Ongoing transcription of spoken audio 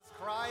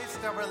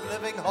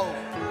living hope.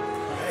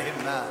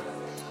 Amen.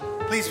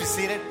 Please be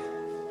seated.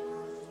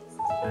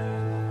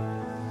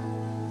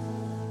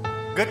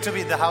 Good to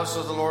be in the house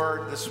of the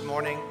Lord this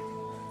morning,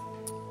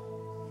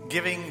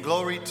 giving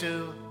glory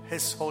to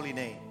His holy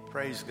name.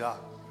 Praise God.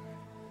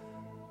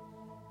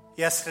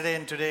 Yesterday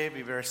and today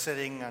we were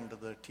sitting under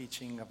the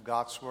teaching of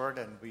God's Word,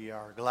 and we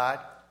are glad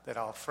that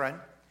our friend,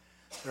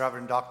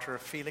 Reverend Dr.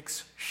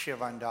 Felix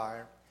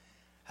Shivandar,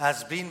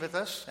 has been with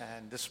us,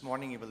 and this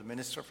morning he will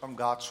minister from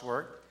God's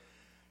Word.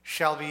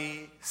 Shall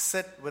we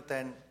sit with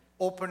an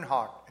open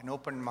heart, an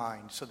open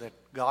mind, so that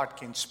God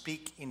can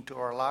speak into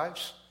our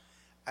lives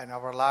and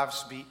our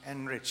lives be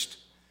enriched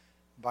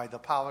by the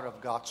power of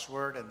God's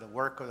Word and the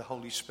work of the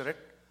Holy Spirit?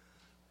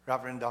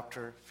 Reverend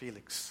Dr.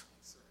 Felix.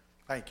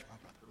 Thank you, my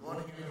brother. Good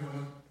morning,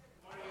 everyone.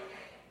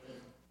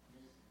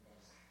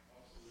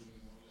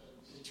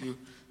 Take you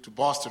to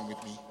Boston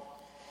with me.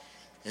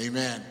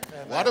 Amen.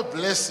 What a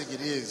blessing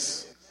it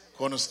is,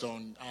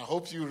 Cornerstone. I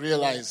hope you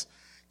realize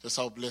just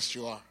how blessed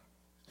you are.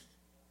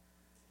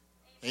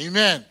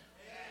 Amen.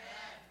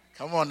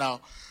 Come on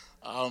now.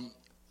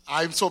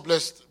 I'm so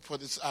blessed for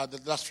this. The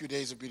last few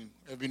days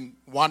have been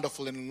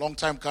wonderful and a long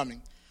time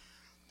coming.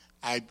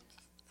 I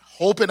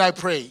hope and I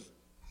pray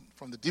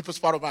from the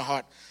deepest part of my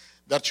heart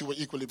that you were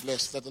equally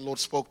blessed, that the Lord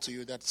spoke to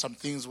you, that some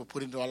things were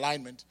put into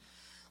alignment,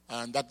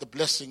 and that the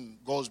blessing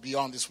goes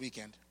beyond this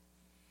weekend.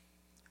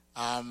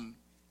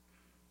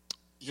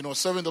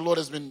 Serving the Lord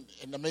has been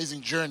an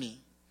amazing journey.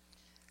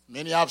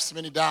 Many ups,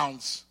 many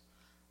downs.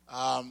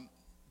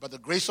 But the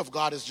grace of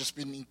God has just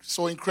been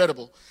so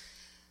incredible.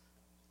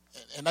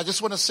 And I just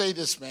want to say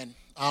this, man.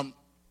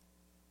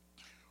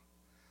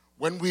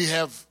 When we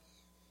have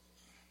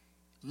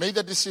made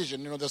that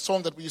decision, the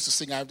song that we used to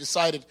sing, I have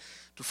decided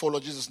to follow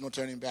Jesus, no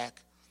turning back.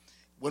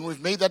 When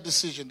we've made that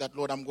decision that,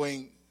 Lord, I'm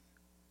going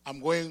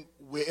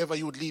wherever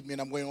you would lead me,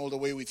 and I'm going all the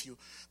way with you.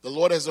 The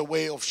Lord has a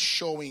way of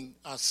showing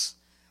us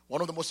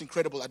one of the most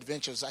incredible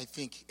adventures I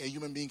think a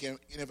human being can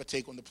ever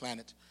take on the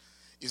planet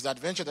is the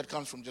adventure that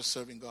comes from just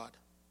serving God.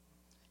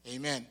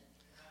 Amen.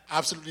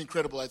 Absolutely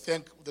incredible. I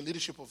thank the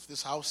leadership of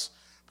this house.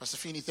 Pastor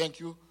Feeney, thank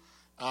you.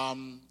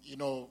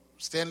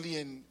 Stanley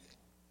and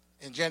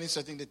Janice,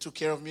 I think they took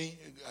care of me.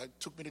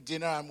 Took me to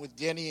dinner. I'm with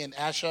Danny and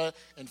Asha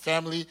and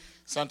family.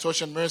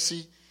 Santosh and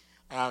Mercy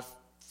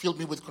filled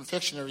me with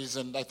confectionaries,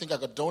 and I think I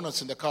got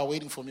donuts in the car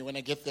waiting for me when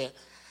I get there.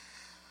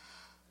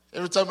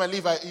 Every time I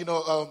leave,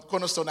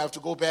 Cornerstone, I have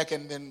to go back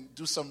and then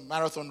do some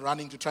marathon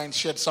running to try and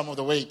shed some of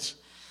the weight.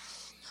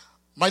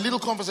 My little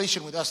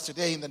conversation with us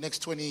today in the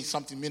next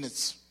 20-something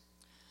minutes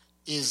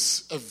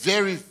is a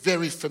very,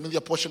 very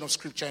familiar portion of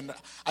Scripture. And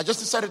I just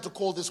decided to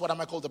call this what I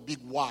might call the big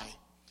why.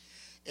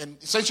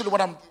 And essentially what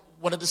I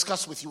want to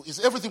discuss with you is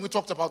everything we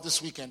talked about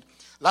this weekend.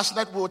 Last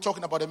night we were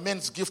talking about a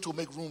man's gift to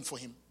make room for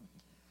him.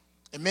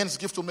 A man's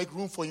gift to make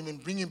room for him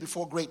and bring him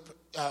before great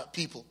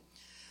people.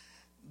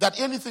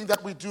 That anything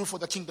that we do for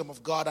the kingdom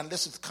of God,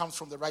 unless it comes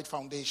from the right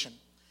foundation,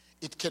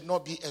 it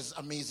cannot be as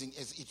amazing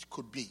as it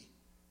could be.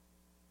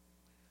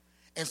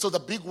 And so the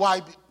big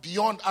why,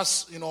 beyond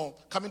us,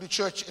 coming to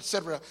church,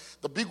 etc.,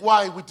 the big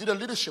why, we did a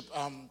leadership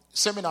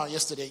seminar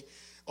yesterday,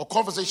 or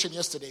conversation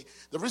yesterday.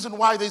 The reason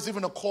why there's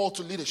even a call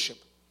to leadership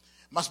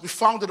must be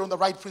founded on the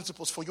right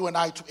principles for you and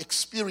I to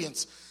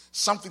experience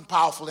something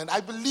powerful. And I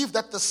believe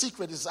that the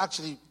secret is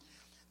actually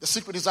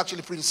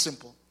pretty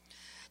simple.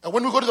 And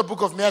when we go to the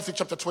book of Matthew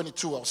chapter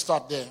 22, I'll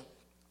start there.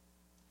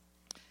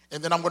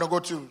 And then I'm going to go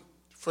to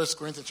 1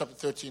 Corinthians chapter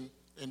 13,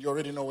 and you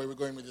already know where we're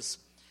going with this.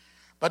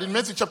 But in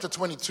Matthew chapter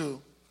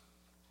 22,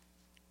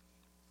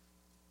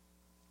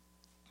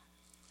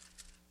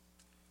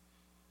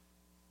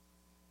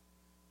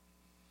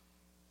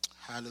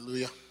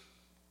 hallelujah.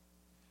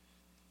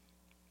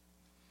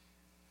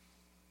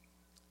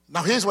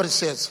 Now here's what it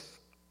says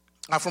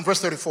from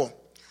verse 34.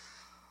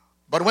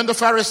 But when the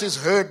Pharisees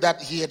heard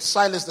that he had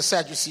silenced the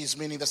Sadducees,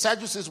 meaning the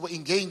Sadducees were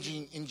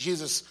engaging in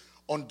Jesus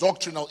on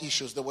doctrinal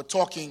issues. They were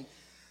talking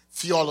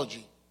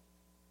theology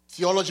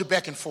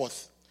back and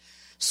forth.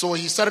 So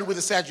he started with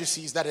the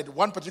Sadducees that had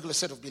one particular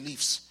set of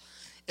beliefs.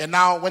 And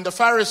now when the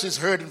Pharisees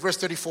heard in verse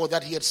 34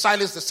 that he had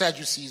silenced the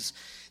Sadducees,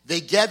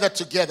 they gathered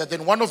together.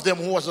 Then one of them,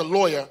 who was a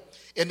lawyer,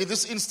 and in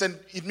this instant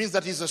it means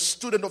that he's a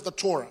student of the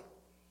Torah.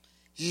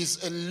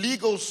 He's a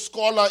legal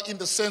scholar in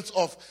the sense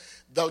of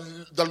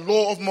the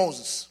law of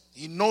Moses.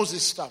 He knows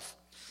his stuff.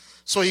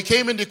 So he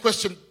came in the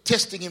question,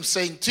 testing him,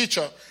 saying,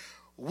 "Teacher,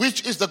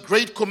 which is the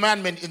great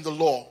commandment in the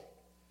law?"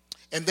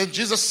 And then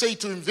Jesus said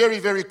to him very,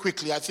 very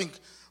quickly, I think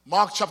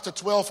Mark chapter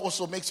 12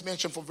 also makes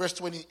mention from verse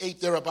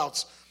 28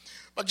 thereabouts.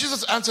 But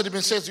Jesus answered him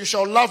and says, "You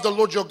shall love the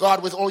Lord your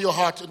God with all your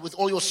heart and with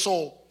all your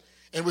soul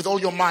and with all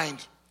your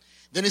mind."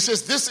 Then he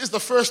says, "This is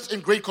the first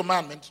and great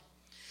commandment."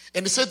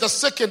 And he said, "The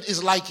second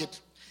is like it,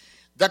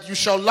 that you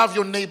shall love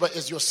your neighbor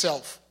as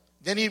yourself."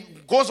 Then he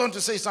goes on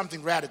to say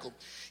something radical.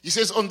 He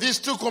says, "On these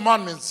two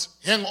commandments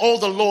hang all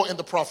the law and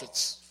the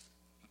prophets."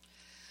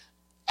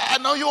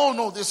 And now you all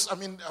know this. I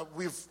mean,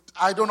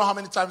 I don't know how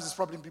many times it's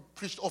probably been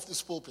preached off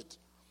this pulpit.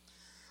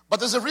 But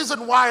there's a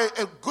reason why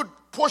a good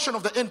portion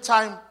of the end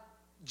time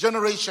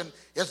generation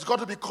has got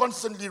to be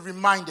constantly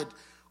reminded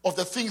of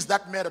the things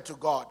that matter to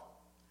God.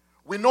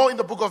 We know in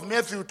the book of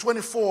Matthew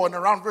 24 and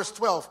around verse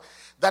 12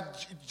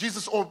 that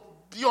Jesus, or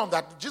beyond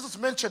that, Jesus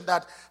mentioned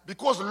that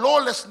because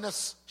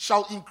lawlessness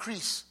shall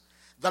increase,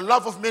 the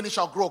love of many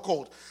shall grow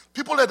cold.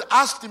 People had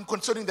asked him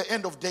concerning the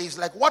end of days,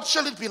 like, what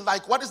shall it be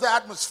like? What is the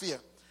atmosphere,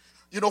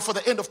 for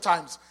the end of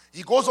times?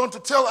 He goes on to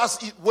tell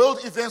us world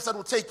events that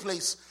will take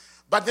place,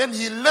 but then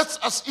he lets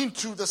us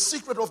into the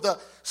secret of the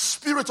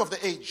spirit of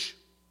the age.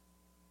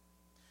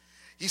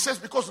 He says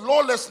because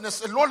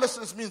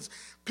lawlessness means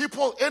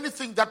people,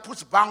 anything that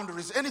puts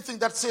boundaries, anything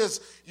that says,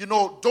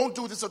 don't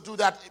do this or do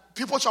that,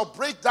 people shall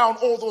break down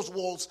all those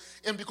walls.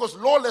 And because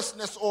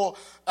lawlessness or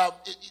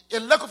a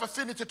lack of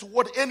affinity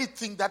toward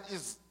anything that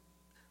is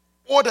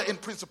order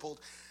and principled,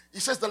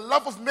 he says the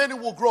love of many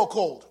will grow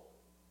cold.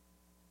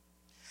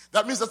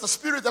 That means that the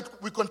spirit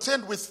that we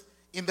contend with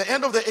in the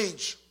end of the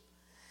age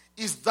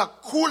is the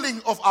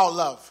cooling of our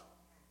love.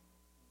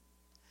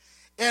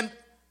 And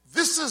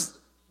this is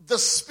the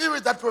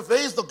spirit that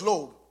pervades the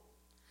globe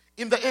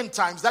in the end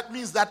times. That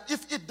means that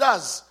if it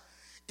does,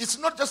 it's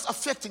not just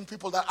affecting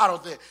people that are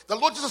out there. The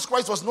Lord Jesus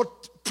Christ was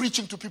not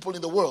preaching to people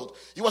in the world.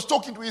 He was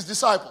talking to his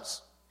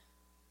disciples.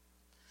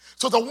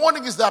 So the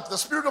warning is that the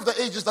spirit of the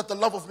age is that the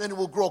love of many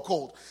will grow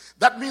cold.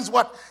 That means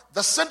what?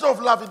 The center of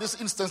love in this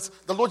instance,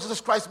 the Lord Jesus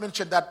Christ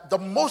mentioned that the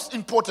most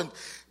important,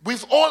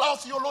 with all our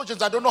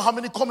theologians, I don't know how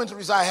many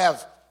commentaries I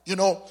have,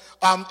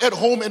 at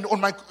home and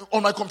on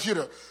my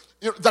computer.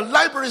 The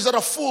libraries that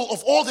are full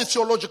of all the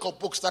theological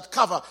books that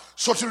cover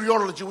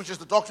soteriology, which is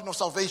the doctrine of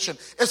salvation,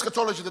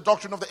 eschatology, the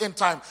doctrine of the end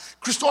time,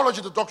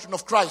 Christology, the doctrine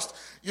of Christ,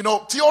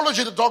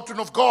 theology, the doctrine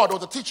of God, or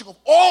the teaching of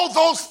all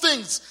those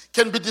things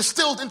can be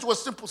distilled into a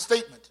simple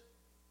statement.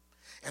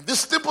 And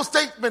this simple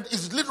statement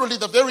is literally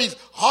the very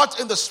heart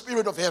and the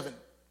spirit of heaven.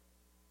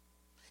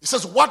 It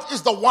says, what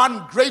is the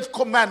one great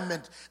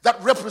commandment that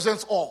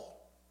represents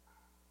all?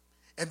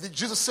 And then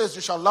Jesus says,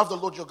 you shall love the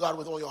Lord your God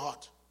with all your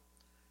heart,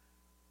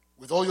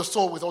 with all your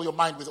soul, with all your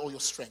mind, with all your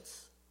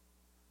strength.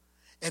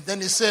 And then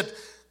he said,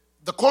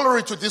 the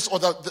corollary to this, or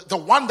the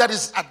one that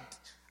is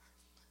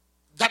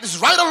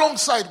right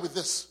alongside with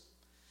this,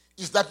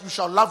 is that you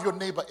shall love your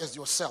neighbor as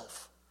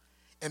yourself.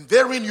 And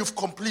therein you've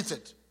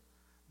completed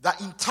the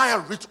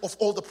entire writ of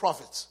all the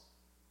prophets.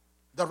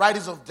 The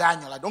writings of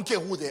Daniel, I don't care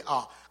who they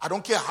are. I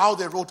don't care how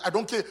they wrote. I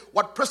don't care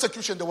what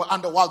persecution they were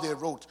under while they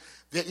wrote.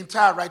 Their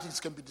entire writings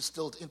can be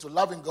distilled into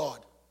loving God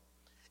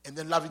and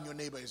then loving your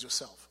neighbor as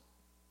yourself.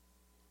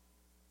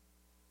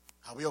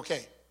 Are we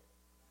okay?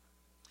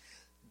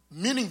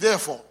 Meaning,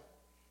 therefore,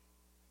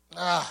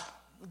 we'll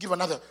give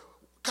another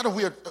kind of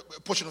weird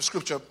portion of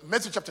scripture.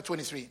 Matthew chapter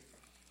 23.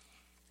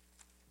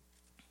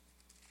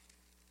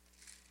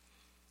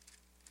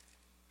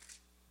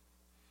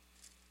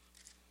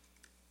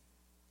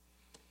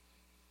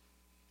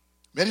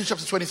 Matthew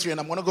chapter 23, and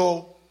I'm going to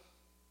go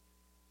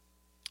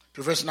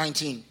to verse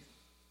 19. In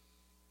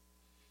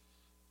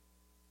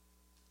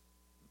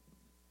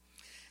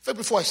fact,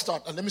 before I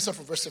start, let me start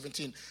from verse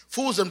 17.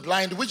 Fools and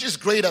blind, which is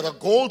greater, the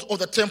gold or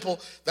the temple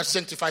that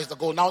sanctifies the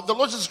gold? Now, the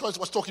Lord Jesus Christ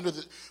was talking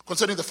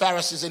concerning the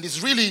Pharisees, and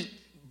he's really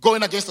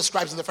going against the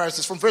scribes and the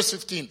Pharisees. From verse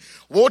 15,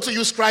 woe to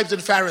you, scribes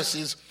and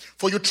Pharisees,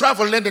 for you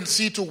travel land and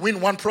sea to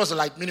win one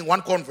proselyte, meaning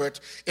one convert,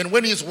 and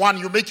when he is won,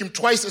 you make him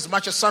twice as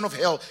much a son of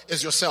hell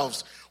as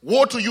yourselves.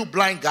 Woe to you,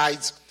 blind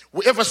guides,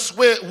 who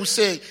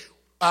say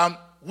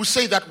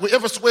that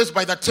whoever swears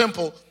by the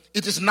temple,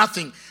 it is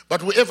nothing,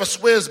 but whoever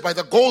swears by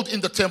the gold in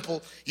the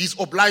temple, he is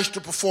obliged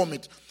to perform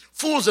it.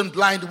 Fools and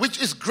blind,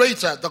 which is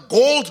greater, the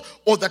gold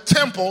or the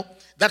temple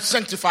that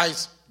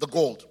sanctifies the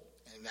gold?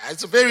 And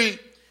it's a very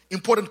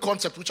important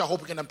concept, which I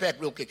hope we can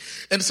unpack real quick.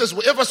 And it says,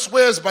 whoever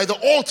swears by the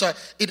altar,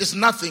 it is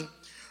nothing.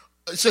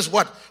 It says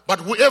what? But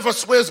whoever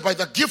swears by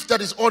the gift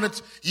that is on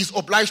it, he is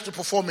obliged to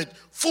perform it.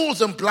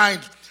 Fools and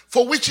blind,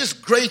 for which is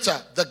greater,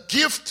 the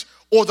gift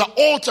or the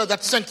altar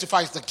that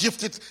sanctifies the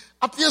gift? It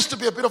appears to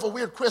be a bit of a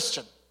weird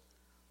question.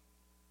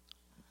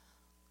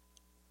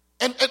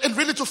 And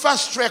really to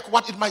fast track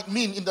what it might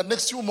mean in the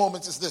next few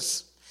moments is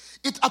this.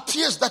 It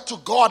appears that to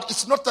God,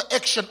 it's not the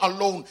action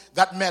alone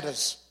that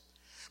matters.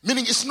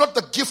 Meaning it's not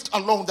the gift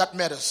alone that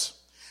matters,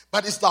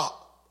 but it's the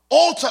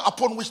altar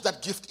upon which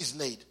that gift is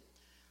laid.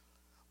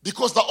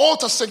 Because the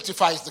altar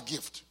sanctifies the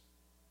gift.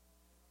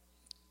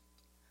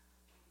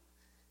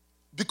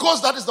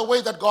 Because that is the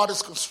way that God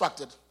is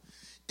constructed.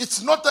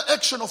 It's not the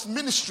action of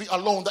ministry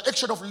alone, the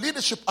action of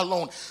leadership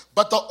alone,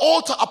 but the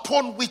altar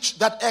upon which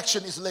that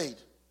action is laid.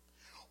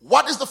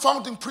 What is the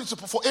founding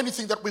principle for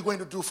anything that we're going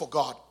to do for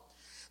God?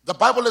 The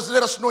Bible has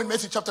let us know in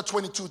Matthew chapter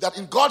 22 that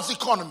in God's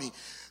economy,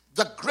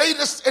 the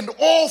greatest and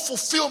all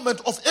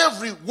fulfillment of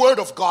every word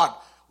of God.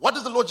 What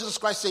does the Lord Jesus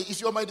Christ say? If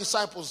you are my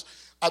disciples,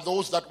 are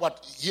those that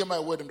hear my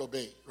word and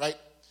obey, right?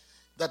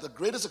 That the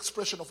greatest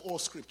expression of all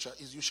scripture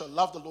is you shall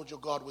love the Lord your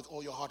God with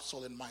all your heart,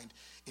 soul, and mind,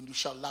 and you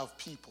shall love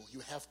people.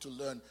 You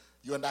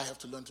and I have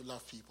to learn to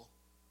love people.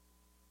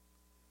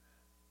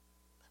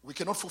 We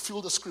cannot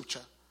fulfill the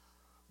scripture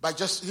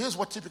Here's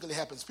what typically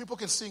happens. People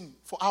can sing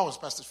for hours,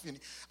 Pastor Finney.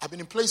 I've been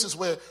in places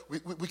where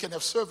we can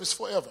have service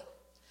forever.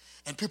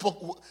 And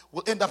people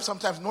will end up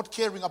sometimes not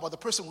caring about the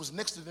person who's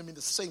next to them in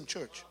the same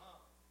church.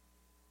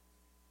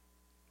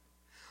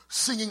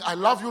 Singing, I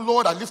love you,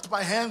 Lord, I lift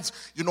my hands,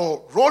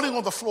 rolling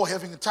on the floor,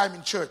 having a time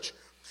in church.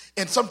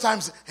 And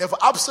sometimes have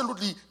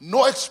absolutely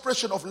no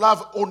expression of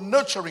love or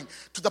nurturing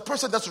to the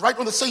person that's right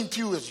on the same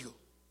pew as you.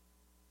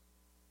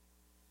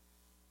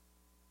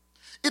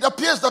 It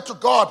appears that to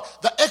God,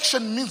 the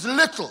action means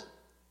little.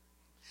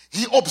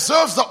 He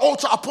observes the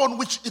altar upon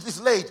which it is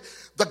laid.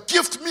 The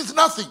gift means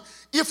nothing.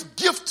 If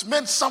gift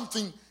meant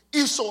something,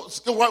 Esau,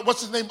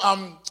 what's his name?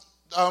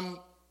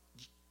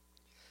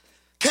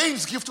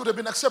 Cain's gift would have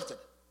been accepted.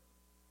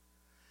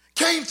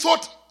 Cain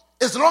thought,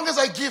 as long as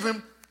I give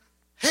him,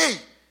 hey,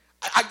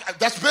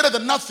 that's better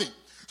than nothing.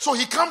 So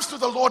he comes to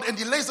the Lord and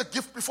he lays a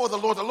gift before the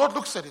Lord. The Lord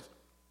looks at it.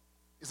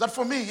 Is that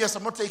for me? Yes,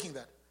 I'm not taking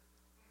that.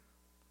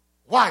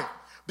 Why?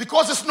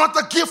 Because it's not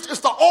the gift, it's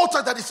the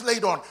altar that is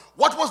laid on.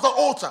 What was the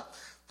altar?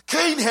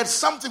 Cain had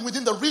something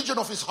within the region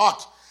of his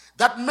heart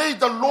that made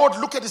the Lord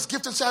look at his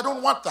gift and say, I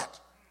don't want that.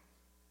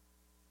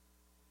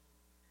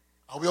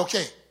 Are we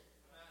okay?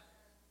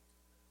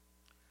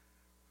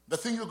 The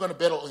thing you're going to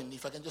battle in,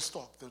 if I can just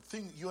talk, the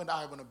thing you and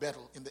I are going to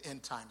battle in the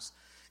end times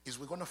is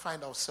we're going to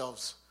find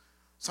ourselves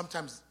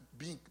sometimes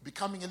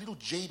becoming a little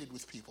jaded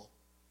with people,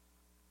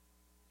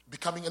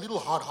 becoming a little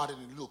hard-hearted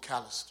and a little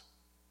calloused.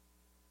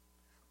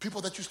 People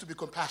that used to be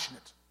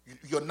compassionate,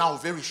 you're now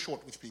very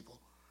short with people.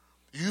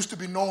 You used to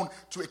be known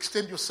to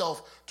extend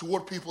yourself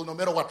toward people no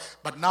matter what,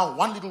 but now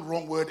one little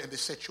wrong word and they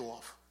set you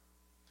off.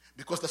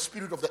 Because the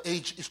spirit of the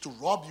age is to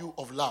rob you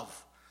of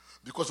love.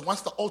 Because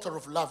once the altar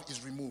of love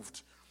is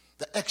removed,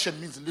 the action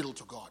means little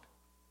to God.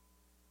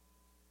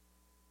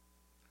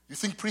 You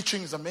think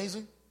preaching is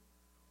amazing?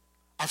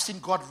 I've seen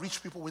God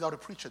reach people without a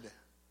preacher there.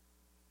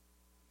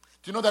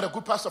 Do you know that a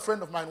good pastor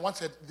friend of mine once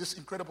had this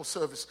incredible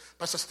service,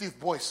 Pastor Steve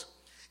Boyce?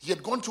 He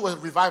had gone to a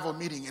revival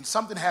meeting and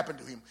something happened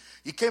to him.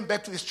 He came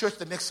back to his church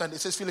the next Sunday. He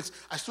says, Felix,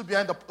 I stood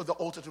behind the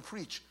altar to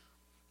preach.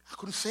 I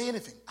couldn't say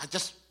anything.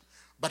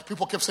 But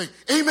people kept saying,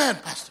 amen,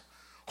 Pastor.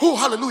 Oh,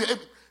 hallelujah. Amen.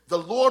 The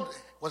Lord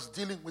was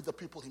dealing with the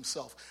people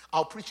himself.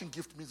 Our preaching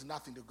gift means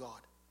nothing to God.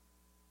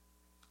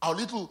 Our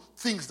little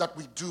things that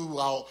we do,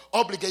 our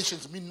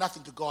obligations mean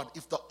nothing to God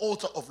if the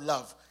altar of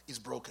love is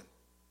broken.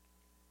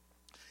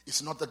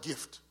 It's not the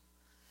gift.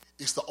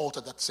 It's the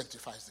altar that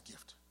sanctifies the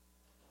gift.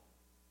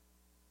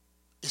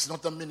 It's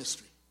not the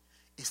ministry.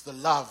 It's the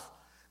love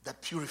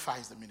that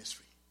purifies the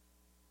ministry.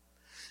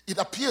 It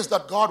appears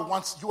that God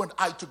wants you and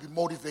I to be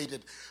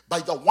motivated by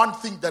the one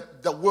thing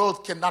that the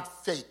world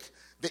cannot fake.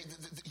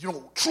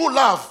 True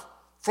love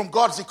from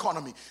God's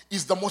economy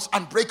is the most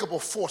unbreakable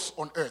force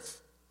on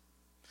earth.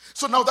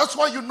 So now that's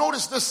why you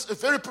notice this, a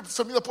very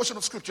familiar portion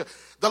of scripture.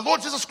 The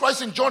Lord Jesus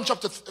Christ in John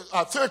chapter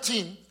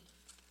 13.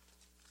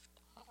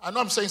 I know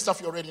I'm saying stuff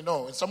you already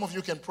know, and some of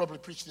you can probably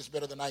preach this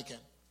better than I can.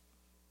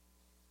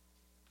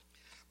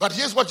 But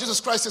here's what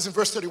Jesus Christ says in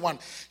verse 31.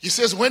 He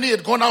says, when he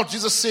had gone out,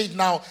 Jesus said,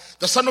 now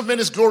the Son of Man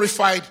is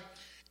glorified,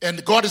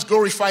 and God is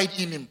glorified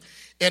in him.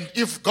 And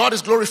if God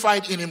is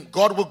glorified in him,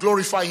 God will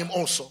glorify him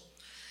also.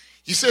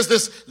 He says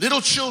this,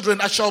 little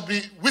children, I shall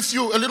be with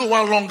you a little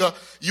while longer.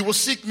 You will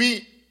seek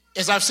me,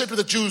 as I've said to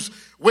the Jews,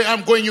 where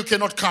I'm going, you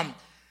cannot come.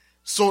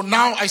 So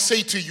now I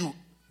say to you,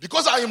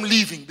 because I am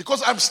leaving,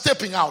 because I'm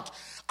stepping out,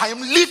 I am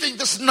leaving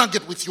this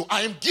nugget with you.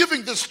 I am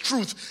giving this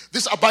truth,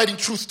 this abiding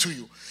truth to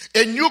you.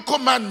 A new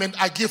commandment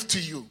I give to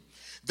you,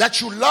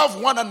 that you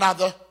love one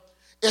another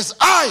as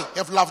I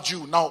have loved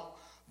you. Now,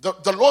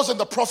 the laws and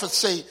the prophets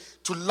say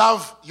to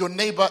love your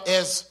neighbor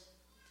as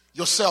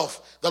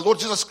yourself. The Lord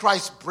Jesus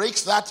Christ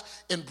breaks that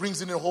and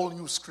brings in a whole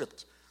new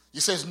script. He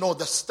says, no,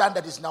 the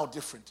standard is now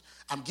different.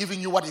 I'm giving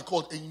you what he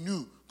called a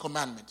new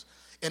commandment.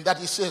 And that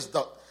he says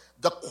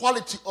the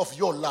quality of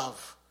your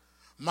love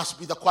must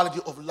be the quality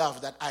of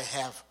love that I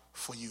have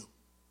for you.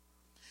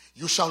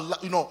 You shall,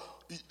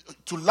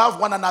 to love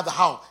one another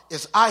how?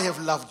 As I have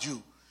loved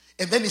you.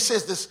 And then he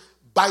says this,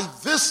 by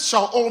this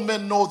shall all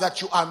men know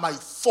that you are my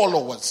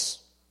followers.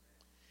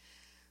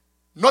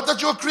 Not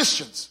that you are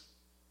Christians.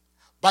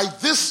 By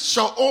this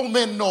shall all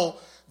men know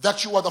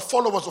that you are the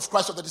followers of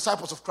Christ, or the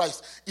disciples of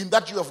Christ, in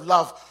that you have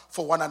love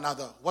for one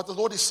another. What the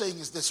Lord is saying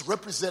is this,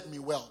 represent me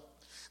well.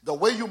 The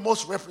way you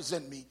most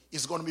represent me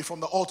is going to be from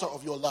the altar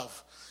of your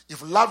love.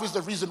 If love is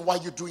the reason why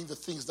you're doing the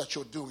things that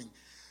you're doing,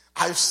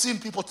 I've seen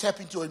people tap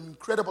into an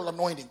incredible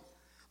anointing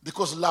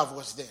because love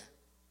was there.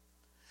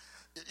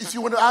 If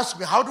you want to ask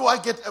me, how do I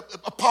get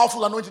a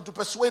powerful anointing to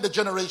persuade a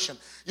generation?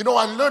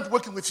 I learned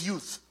working with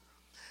youth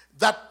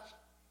that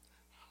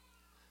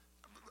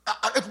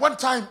at one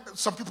time,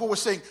 some people were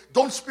saying,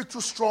 don't speak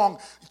too strong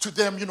to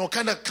them,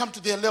 kind of come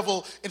to their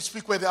level and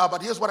speak where they are.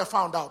 But here's what I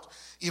found out.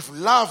 If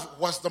love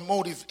was the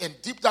motive, and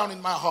deep down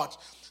in my heart,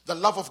 the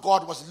love of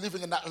God was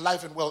living and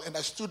alive and well, and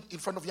I stood in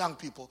front of young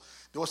people,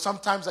 there were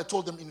sometimes I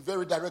told them in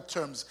very direct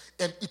terms,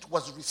 and it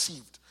was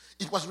received.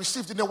 It was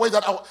received in a way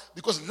that,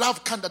 because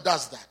love kind of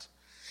does that.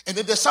 And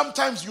then there's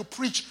sometimes you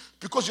preach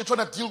because you're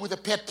trying to deal with a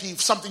pet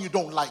peeve, something you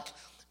don't like.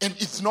 and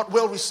it's not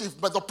well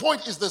received. But the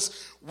point is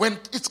this: when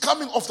it's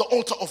coming off the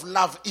altar of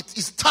love, it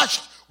is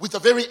touched with the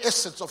very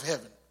essence of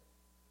heaven.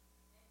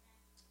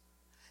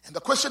 And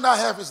the question I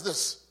have is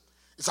this: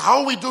 is how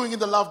are we doing in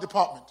the love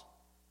department?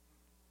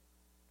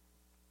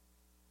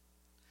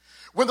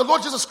 When the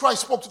Lord Jesus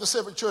Christ spoke to the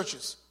 7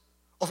 churches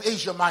of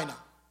Asia Minor,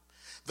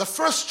 the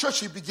first church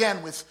he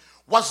began with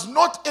was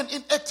not an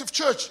inactive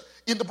church.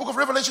 In the book of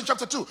Revelation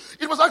chapter 2,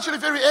 it was actually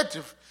very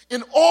active.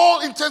 In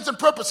all intents and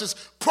purposes,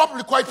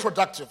 probably quite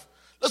productive.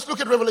 Let's look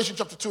at Revelation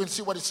chapter 2 and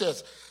see what it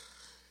says.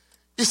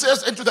 It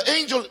says, and to the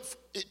angel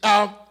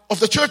of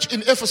the church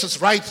in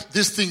Ephesus write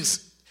these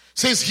things.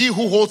 Says, he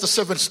who holds the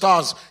 7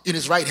 stars in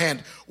his right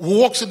hand, who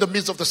walks in the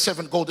midst of the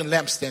 7 golden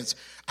lampstands.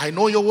 I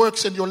know your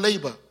works and your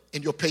labor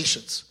and your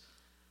patience,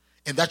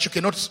 and that you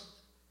cannot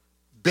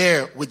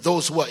bear with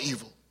those who are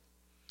evil.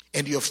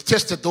 And you have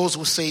tested those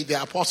who say they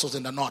are apostles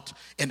and are not,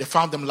 and have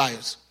found them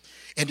liars.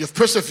 And you have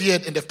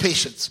persevered and have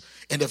patience,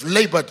 and have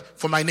labored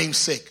for my name's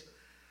sake,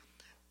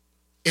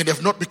 and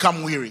have not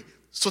become weary.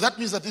 So that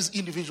means that these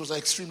individuals are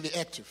extremely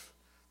active.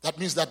 That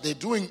means that they're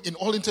doing, in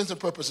all intents and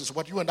purposes,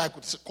 what you and I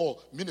could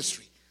call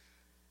ministry.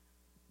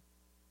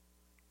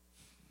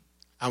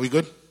 Are we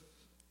good?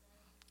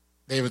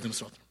 David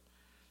himself.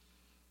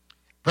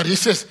 But he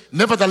says,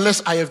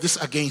 nevertheless, I have this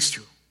against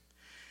you.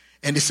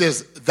 And he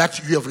says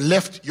that you have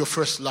left your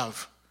first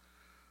love.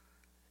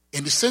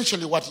 And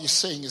essentially what he's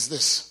saying is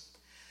this: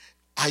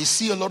 I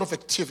see a lot of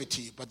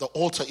activity, but the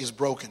altar is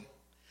broken.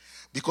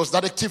 Because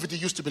that activity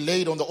used to be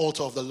laid on the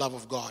altar of the love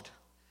of God.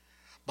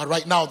 But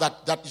right now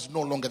that is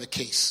no longer the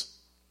case.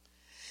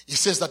 He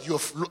says that you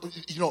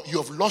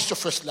have lost your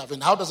first love.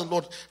 And how does the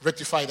Lord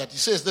rectify that? He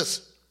says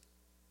this.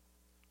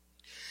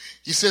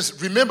 He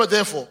says, remember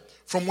therefore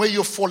from where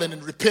you've fallen,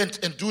 and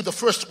repent and do the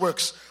first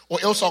works, or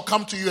else I'll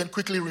come to you and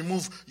quickly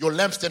remove your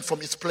lampstand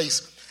from its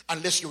place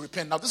unless you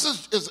repent. Now this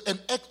is an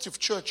active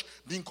church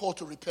being called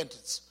to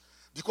repentance,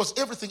 because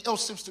everything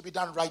else seems to be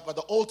done right, but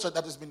the altar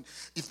that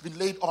it's been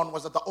laid on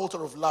was that the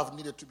altar of love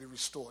needed to be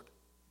restored.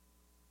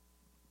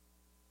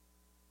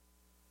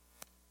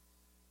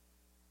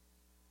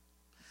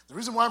 The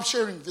reason why I'm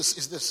sharing this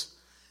is this,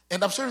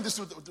 and I'm sharing this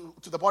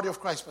to the body of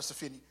Christ, Pastor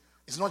Finney.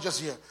 It's not just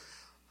here.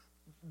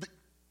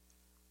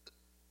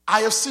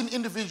 I have seen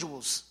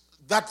individuals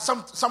that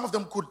some of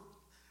them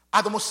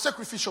are the most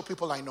sacrificial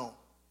people I know.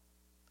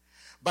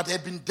 But they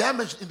had been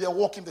damaged in their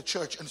walk in the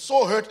church, and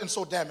so hurt and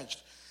so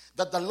damaged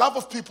that the love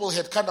of people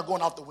had kind of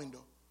gone out the window.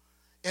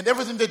 And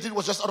everything they did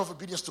was just out of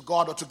obedience to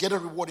God or to get a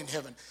reward in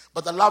heaven.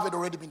 But the love had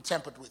already been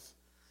tampered with.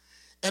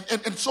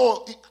 And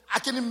so I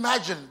can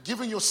imagine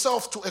giving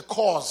yourself to a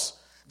cause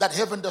that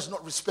heaven does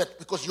not respect,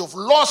 because you've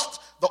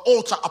lost the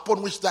altar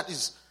upon which that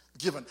is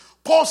given.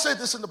 Paul said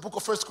this in the book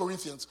of 1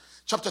 Corinthians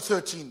chapter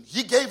 13.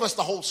 He gave us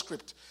the whole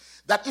script.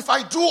 That if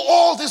I do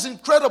all these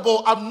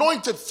incredible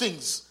anointed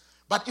things,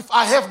 but if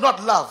I have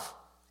not love,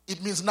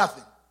 it means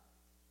nothing.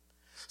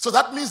 So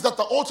that means that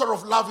the altar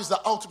of love is the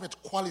ultimate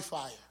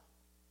qualifier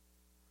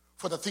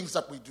for the things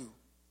that we do.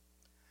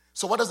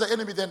 So what does the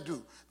enemy then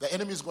do? The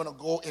enemy is going to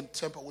go and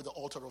tamper with the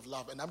altar of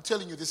love. And I'm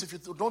telling you this, if you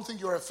don't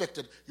think you're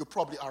affected, you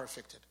probably are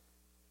affected.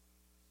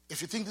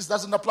 If you think this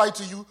doesn't apply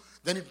to you,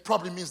 then it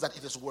probably means that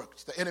it has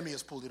worked. The enemy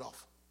has pulled it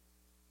off.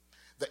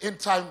 The end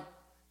time,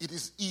 it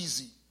is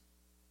easy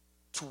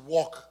to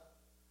walk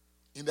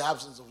in the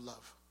absence of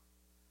love.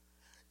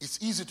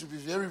 It's easy to be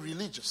very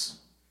religious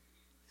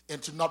and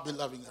to not be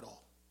loving at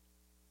all.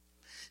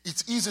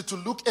 It's easy to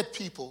look at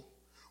people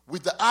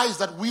with the eyes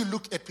that we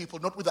look at people,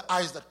 not with the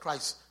eyes that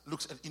Christ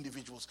looks at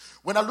individuals.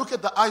 When I look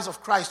at the eyes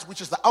of Christ,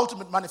 which is the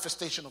ultimate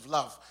manifestation of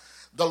love,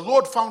 the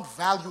Lord found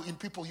value in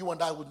people you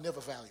and I would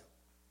never value.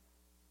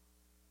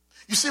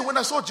 You see, when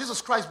I saw Jesus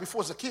Christ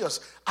before Zacchaeus,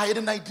 I had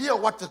an idea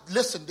what the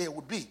lesson there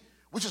would be,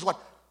 which is what?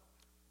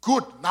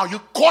 Good. Now you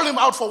call him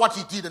out for what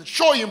he did and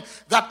show him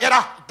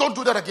that, don't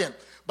do that again.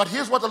 But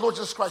here's what the Lord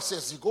Jesus Christ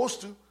says. He goes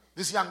to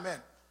this young man,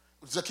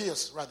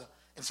 Zacchaeus rather,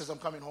 and says, I'm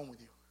coming home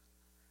with you.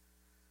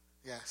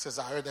 Yeah, says,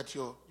 I heard that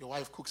your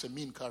wife cooks a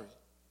mean curry.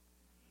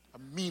 A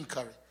mean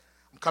curry.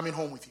 I'm coming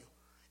home with you.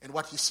 And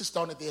what? He sits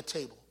down at their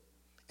table.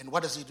 And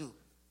what does he do?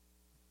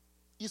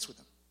 Eats with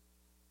them.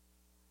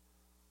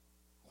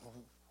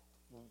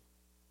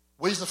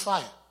 Where's the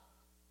fire?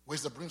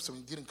 Where's the brimstone?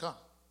 It didn't come.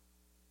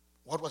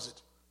 What was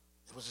it?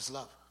 It was his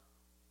love.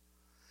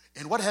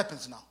 And what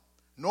happens now?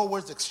 No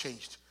words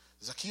exchanged.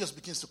 Zacchaeus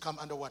begins to come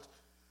under what?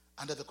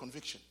 Under the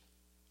conviction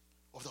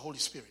of the Holy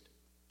Spirit.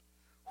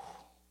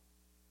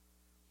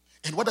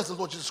 And what does the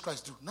Lord Jesus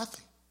Christ do?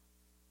 Nothing.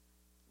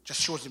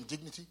 Just shows him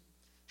dignity,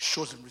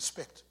 shows him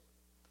respect.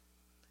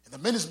 And the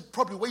man is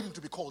probably waiting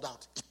to be called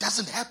out. It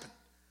doesn't happen.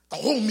 The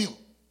whole meal.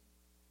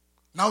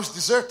 Now it's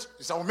dessert.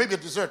 Or maybe a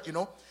dessert,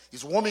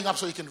 He's warming up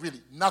so he can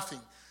really. Nothing.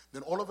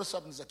 Then all of a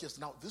sudden, Zacchaeus,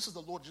 now this is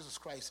the Lord Jesus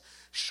Christ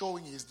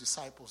showing his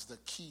disciples the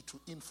key to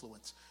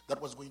influence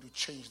that was going to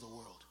change the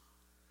world.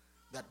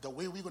 That the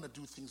way we're going to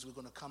do things, we're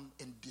going to come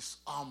and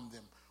disarm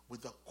them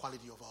with the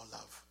quality of our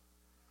love.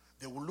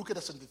 They will look at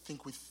us and they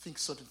think we think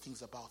certain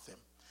things about them.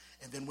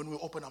 And then when we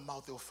open our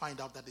mouth, they'll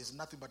find out that there's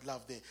nothing but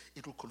love there.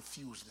 It will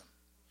confuse them.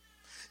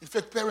 In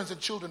fact, parents and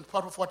children,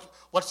 part of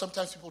what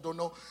sometimes people don't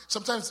know,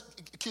 sometimes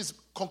kids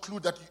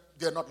conclude that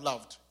they're not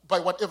loved by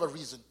whatever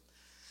reason.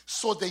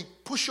 So they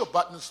push your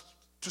buttons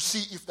to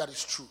see if that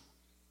is true.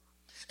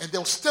 And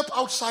they'll step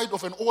outside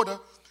of an order,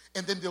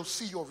 and then they'll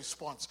see your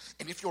response.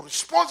 And if your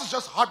response is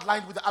just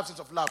hard-lined with the absence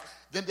of love,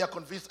 then they're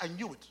convinced, I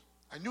knew it.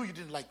 I knew you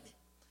didn't like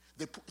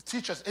me.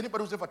 Teachers,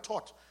 anybody who's ever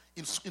taught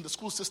in the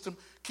school system,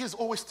 kids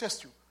always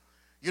test you.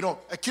 You know,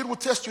 a kid will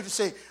test you to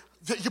say,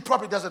 he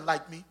probably doesn't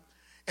like me.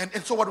 And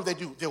so what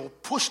do? They will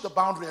push the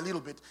boundary a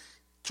little bit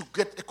to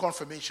get a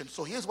confirmation.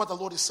 So here's what the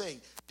Lord is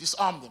saying.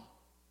 Disarm them.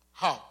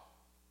 How?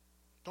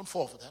 Don't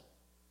fall for that.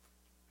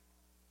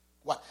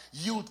 What?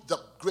 Yield the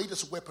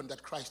greatest weapon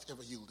that Christ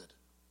ever yielded.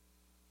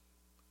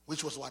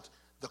 Which was what?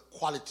 The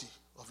quality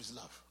of his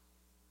love.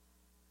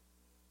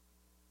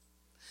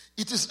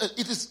 It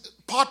is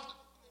part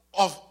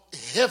of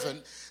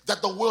heaven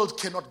that the world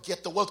cannot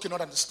get, the world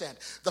cannot understand.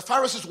 The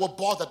Pharisees were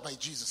bothered by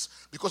Jesus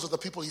because of the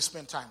people he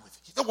spent time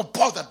with. They were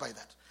bothered by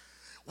that.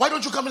 Why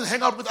don't you come and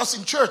hang out with us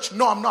in church?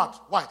 No, I'm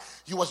not. Why?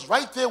 He was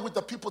right there with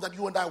the people that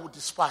you and I would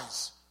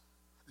despise,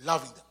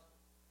 loving them.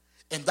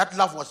 And that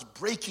love was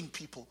breaking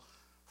people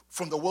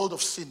from the world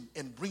of sin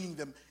and bringing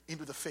them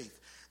into the faith.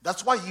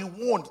 That's why he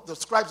warned the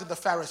scribes and the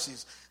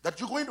Pharisees that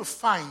you're going to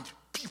find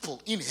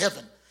people in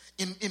heaven,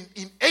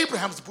 in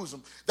Abraham's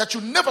bosom, that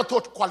you never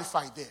thought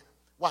qualified there.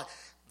 Why?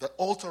 The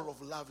altar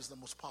of love is the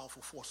most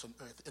powerful force on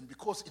earth. And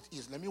because it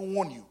is, let me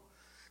warn you,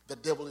 the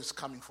devil is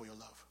coming for your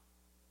love.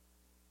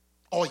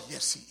 Oh,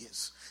 yes, he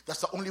is.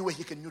 That's the only way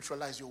he can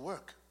neutralize your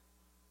work.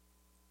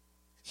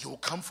 He will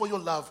come for your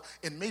love,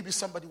 and maybe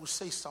somebody will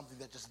say something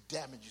that just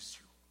damages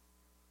you.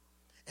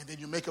 And then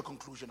you make a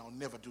conclusion, I'll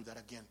never do that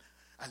again.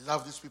 I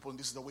love these people, and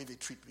this is the way they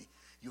treat me.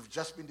 You've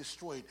just been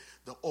destroyed.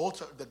 The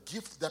altar, the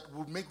gift that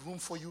will make room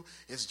for you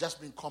has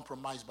just been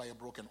compromised by a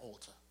broken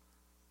altar.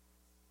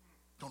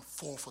 Don't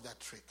fall for that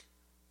trick.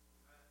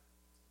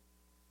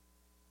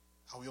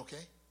 Are we okay?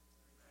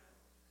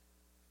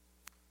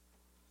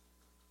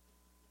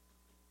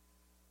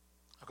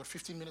 I've got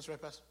 15 minutes,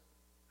 right, Pastor?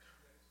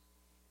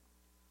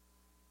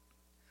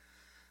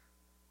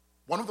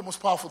 One of the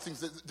most powerful things,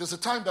 there's a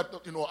time that,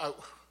 I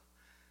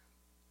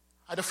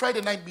had a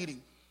Friday night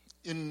meeting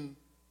in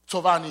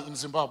Tshovani in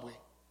Zimbabwe.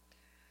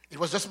 It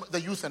was just the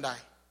youth and I.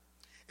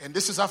 And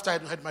this is after I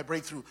had my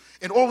breakthrough.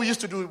 And all we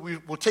used to do, we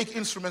would take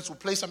instruments, we'd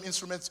play some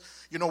instruments.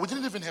 We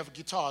didn't even have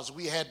guitars.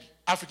 We had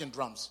African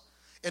drums.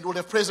 And we'd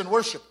have praise and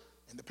worship.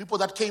 And the people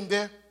that came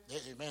there,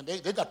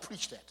 they got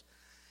preached at.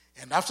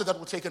 And after that,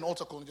 we'd take an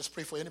altar call and just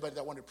pray for anybody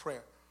that wanted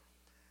prayer.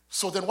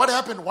 So then what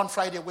happened one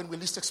Friday when we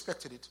least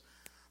expected it?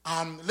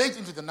 Late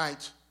into the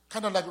night,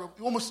 kind of like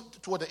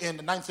almost toward the end,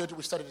 at 9:30,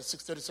 we started at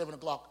 6:30, 7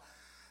 o'clock.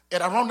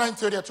 At around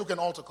 9:30, I took an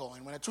altar call.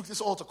 And when I took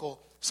this altar call,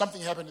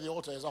 something happened to the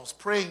altar. As I was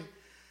praying,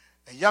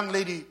 a young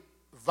lady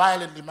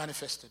violently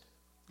manifested,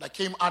 like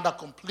came under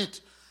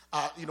complete,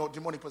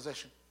 demonic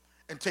possession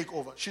and take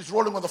over. She's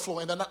rolling on the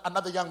floor. And then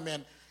another young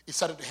man, it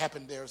started to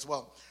happen there as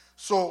well.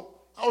 So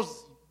I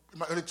was in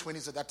my early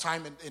 20s at that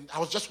time, and I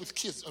was just with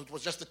kids. It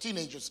was just the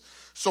teenagers.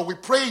 So we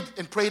prayed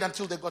and prayed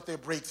until they got their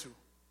breakthrough.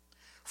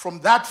 From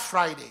that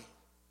Friday,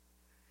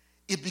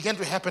 it began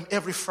to happen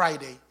every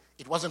Friday.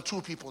 It wasn't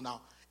 2 people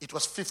now. It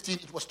was 15,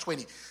 it was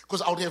 20.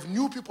 Because I would have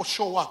new people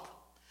show up.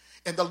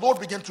 And the Lord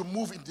began to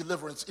move in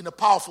deliverance in a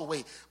powerful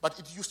way. But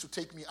it used to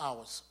take me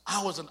hours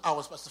and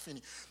hours, Pastor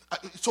Finney.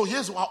 So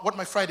here's what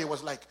my Friday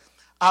was like.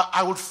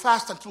 I would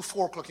fast until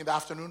 4 o'clock in the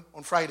afternoon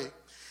on Friday.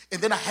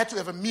 And then I had to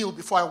have a meal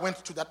before I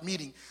went to that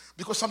meeting.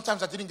 Because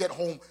sometimes I didn't get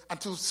home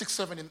until 6,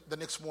 7 in the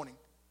next morning.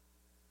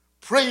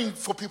 Praying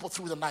for people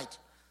through the night.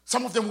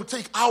 Some of them would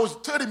take hours,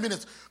 30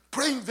 minutes,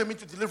 praying them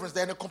into deliverance.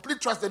 They're in a complete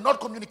trust. They're not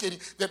communicating.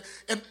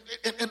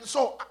 And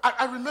so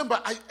I remember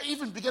I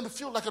even began to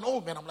feel like an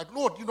old man. I'm like,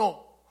 Lord,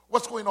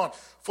 what's going on?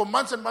 For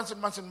months and months and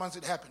months and months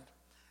it happened.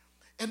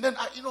 And then,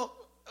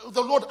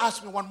 the Lord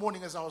asked me one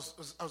morning as I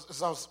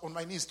was on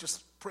my knees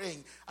just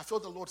praying, I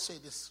felt the Lord say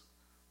this.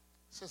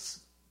 He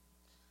says,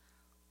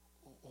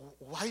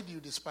 why do you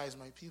despise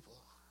my people?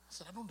 I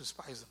said, I don't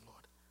despise them, Lord.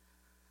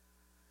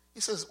 He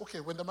says, okay,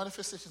 when the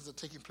manifestations are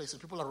taking place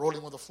and people are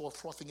rolling on the floor,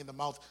 frothing in the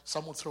mouth,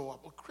 some will throw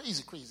up,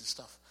 crazy, crazy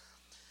stuff.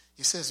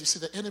 He says, you see,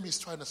 the enemy is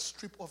trying to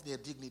strip off their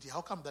dignity.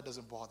 How come that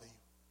doesn't bother you?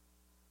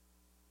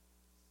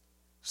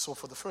 So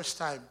for the first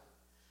time,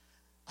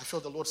 I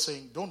felt the Lord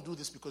saying, don't do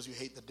this because you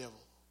hate the devil.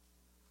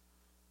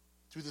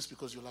 Do this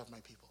because you love my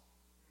people.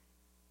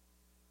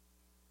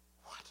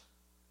 What?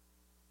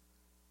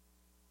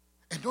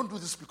 And don't do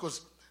this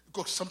because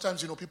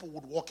sometimes, people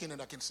would walk in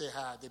and I can say,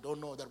 they don't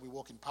know that we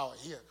walk in power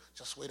here.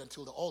 Just wait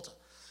until the altar.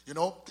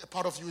 A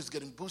part of you is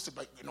getting boosted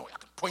by, I can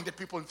point at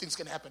people and things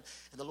can happen.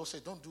 And the Lord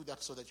said, don't do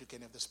that so that you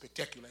can have the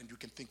spectacular and you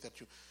can think that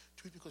you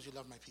do it because you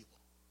love my people.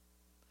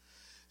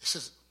 He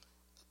says,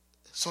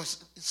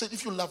 he said,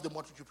 if you love them,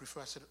 what would you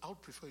prefer? I said, I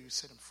would prefer you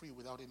set them free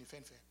without any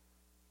fanfare.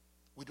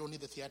 We don't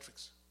need the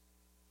theatrics.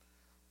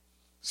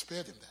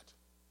 Spare them that.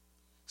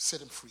 Set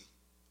them free.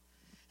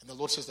 And the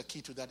Lord says the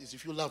key to that is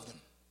if you love them,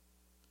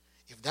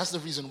 if that's the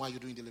reason why you're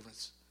doing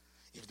deliverance,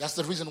 if that's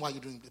the reason why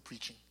you're doing the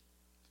preaching,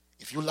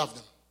 If you love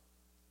them,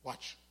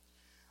 watch.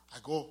 I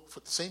go for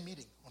the same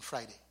meeting on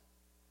Friday.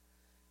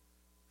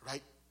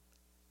 Right?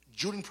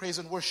 During praise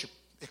and worship,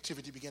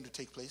 activity began to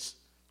take place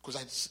because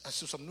I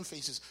saw some new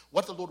faces.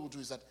 What the Lord will do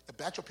is that a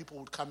batch of people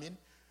would come in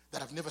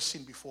that I've never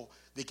seen before.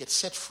 They get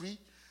set free,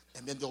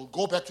 and then they'll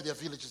go back to their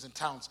villages and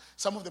towns.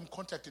 Some of them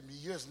contacted me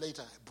years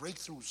later,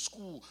 breakthrough,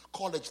 school,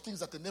 college, things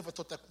that they never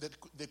thought that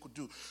they could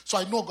do. So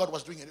I know God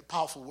was doing a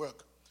powerful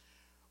work.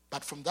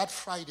 But from that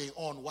Friday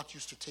on, what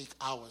used to take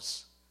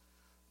hours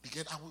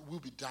will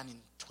be done in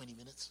 20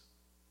 minutes.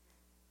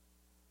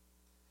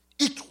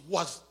 It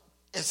was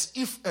as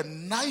if a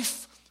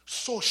knife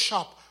so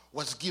sharp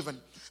was given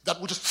that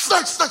would just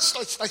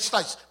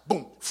slice,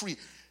 boom, free.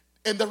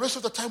 And the rest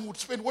of the time we would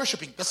spend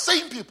worshiping the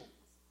same people.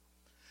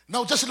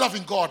 Now just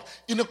loving God.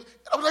 I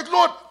was like,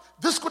 Lord,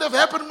 this could have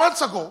happened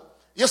months ago.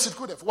 Yes, it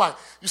could have. Why?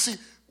 You see,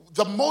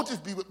 the motive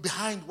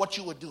behind what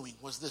you were doing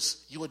was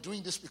this. You were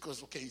doing this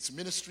because, okay, it's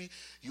ministry.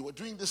 You were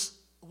doing this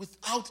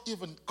without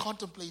even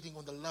contemplating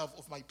on the love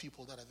of my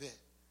people that are there.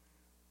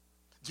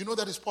 Do you know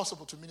that it's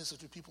possible to minister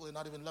to people and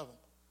not even love them?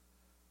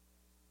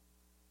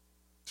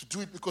 To do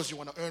it because you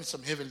want to earn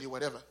some heavenly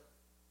whatever.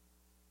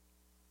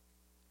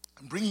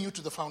 I'm bringing you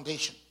to the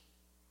foundation.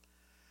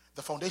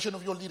 The foundation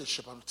of your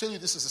leadership. I'll tell you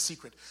this is a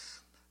secret.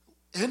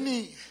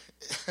 Any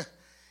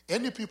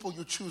people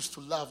you choose to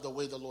love the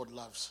way the Lord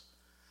loves,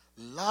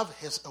 love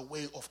has a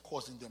way of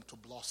causing them to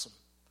blossom.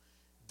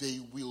 They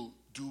will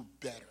do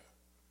better.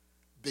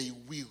 They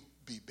will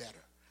be better.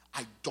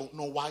 I don't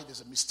know why.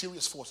 There's a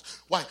mysterious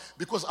force. Why?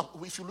 Because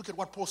if you look at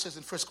what Paul says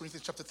in 1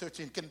 Corinthians chapter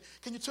 13, can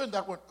you turn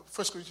that one,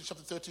 1 Corinthians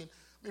chapter 13?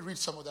 Let me read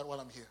some of that while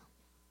I'm here.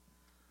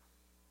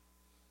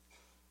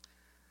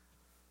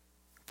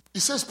 He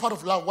says part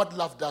of love, what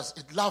love does,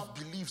 love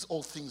believes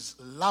all things.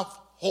 Love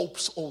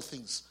hopes all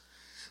things.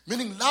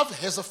 Meaning love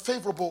has a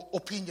favorable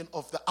opinion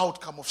of the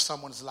outcome of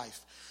someone's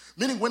life.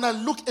 Meaning when I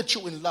look at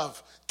you in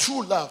love,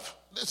 true love,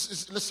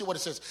 let's see what it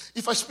says.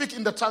 If I speak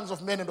in the tongues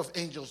of men and of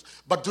angels,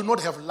 but do not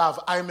have love,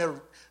 I am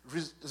a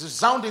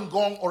resounding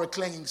gong or a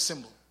clanging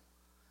cymbal.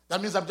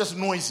 That means I'm just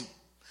noisy.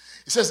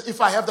 It says, if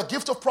I have the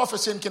gift of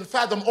prophecy and can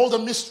fathom all the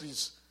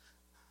mysteries,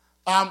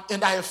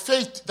 and I have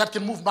faith that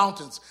can move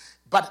mountains,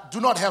 but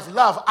do not have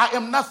love, I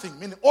am nothing.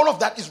 Meaning all of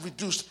that is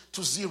reduced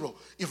to zero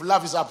if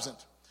love is absent.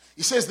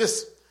 He says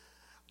this.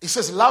 He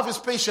says, love is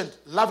patient,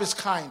 love is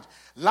kind.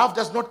 Love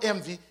does not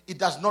envy, it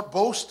does not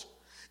boast,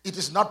 it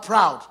is not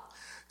proud.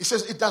 He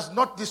says it does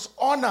not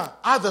dishonor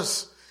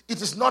others,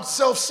 it is not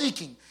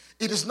self-seeking,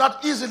 it is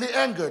not easily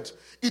angered,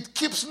 it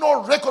keeps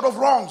no record of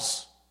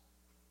wrongs.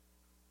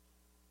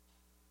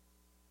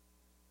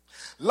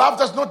 Love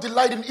does not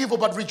delight in evil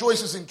but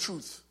rejoices in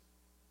truth.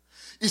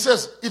 He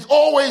says it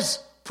always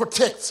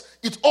protects,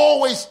 it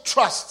always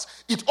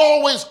trusts, it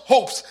always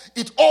hopes,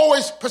 it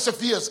always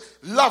perseveres.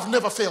 Love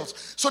never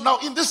fails. So now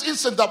in this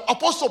instance, the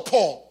Apostle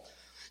Paul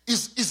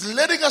is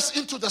letting us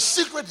into the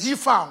secret he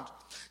found.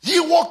 He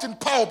walked in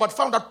power but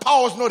found that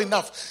power is not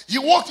enough. He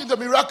walked in the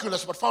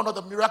miraculous but found out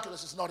the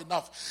miraculous is not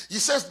enough. He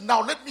says,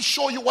 now let me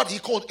show you what he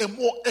called a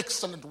more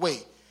excellent way.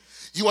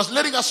 He was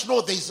letting us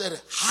know there is a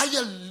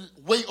higher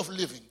way of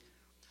living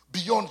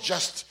beyond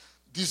just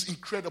these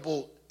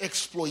incredible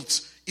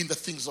exploits in the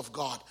things of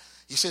God.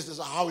 He says there's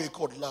a highway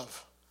called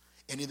love.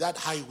 And in that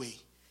highway,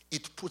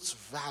 it puts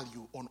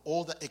value on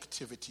all the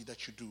activity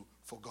that you do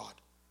for God.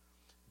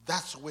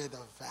 That's where the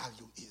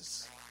value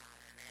is.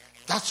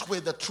 That's where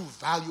the true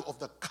value of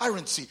the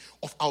currency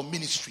of our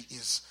ministry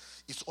is.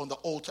 It's on the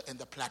altar and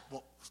the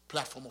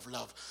platform of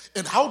love.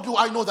 And how do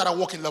I know that I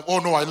walk in love? Oh,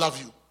 no, I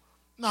love you.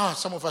 No,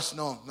 some of us,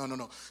 no.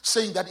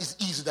 Saying that is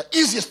easy. The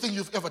easiest thing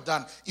you've ever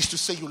done is to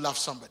say you love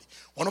somebody.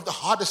 One of the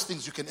hardest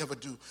things you can ever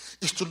do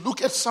is to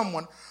look at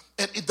someone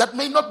that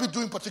may not be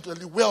doing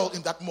particularly well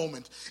in that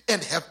moment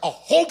and have a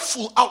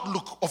hopeful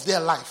outlook of their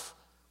life.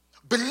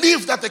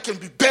 Believe that they can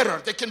be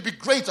better, they can be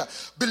greater.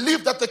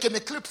 Believe that they can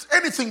eclipse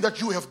anything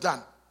that you have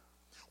done.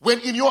 When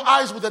in your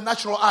eyes, with the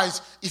natural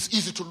eyes, it's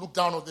easy to look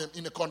down on them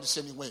in a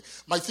condescending way.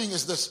 My thing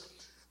is this: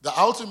 the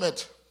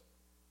ultimate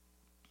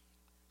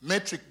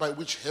metric by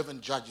which heaven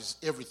judges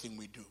everything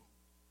we do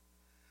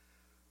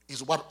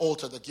is what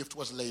altar the gift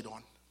was laid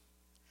on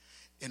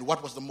and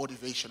what was the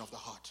motivation of the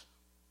heart.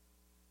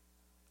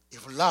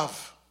 If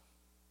love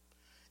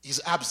is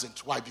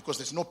absent, why? Because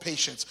there's no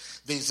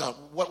patience.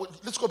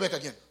 Let's go back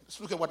again. Let's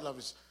look at what love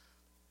is.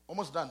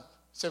 Almost done.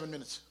 7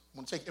 minutes. I'm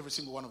going to take every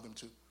single one of them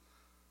too.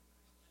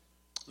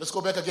 Let's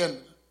go back again,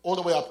 all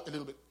the way up a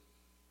little bit.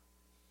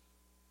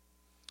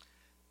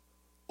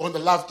 On the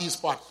love is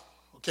part.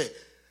 Okay.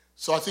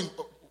 So I think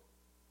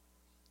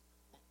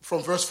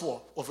from verse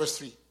 4 or verse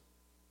 3.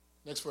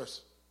 Next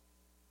verse.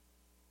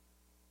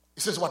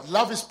 It says what?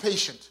 Love is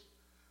patient.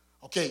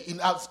 Okay, in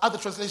other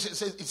translations it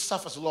says it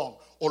suffers long,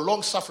 or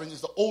long suffering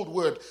is the old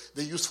word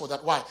they use for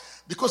that. Why?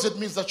 Because it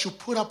means that you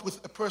put up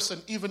with a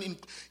person even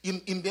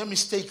in their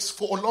mistakes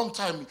for a long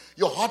time.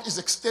 Your heart is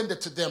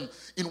extended to them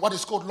in what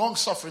is called long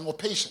suffering or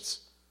patience.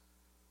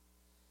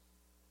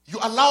 You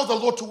allow the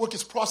Lord to work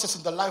his process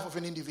in the life of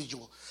an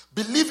individual,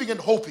 believing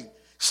and hoping,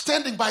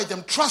 standing by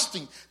them,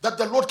 trusting that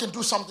the Lord can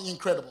do something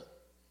incredible.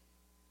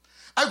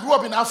 I grew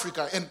up in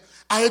Africa, and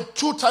I had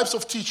two types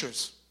of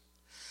teachers.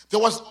 There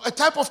was a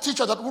type of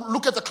teacher that would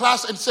look at the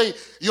class and say,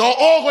 "You're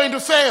all going to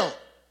fail."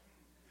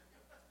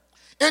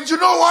 And you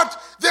know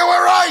what? They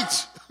were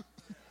right.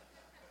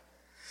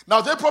 Now,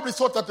 they probably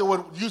thought that they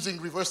were using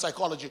reverse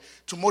psychology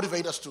to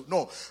motivate us to.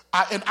 No.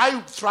 And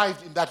I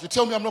thrived in that. You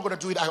tell me I'm not going to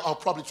do it, I'll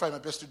probably try my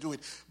best to do it.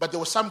 But there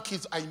were some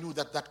kids I knew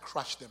that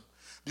crushed them.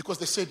 Because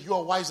they said, "You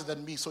are wiser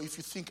than me, so if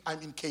you think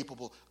I'm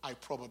incapable, I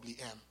probably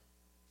am."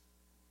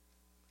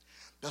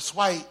 That's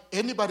why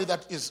anybody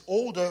that is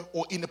older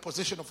or in a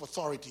position of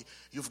authority,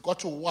 you've got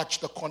to watch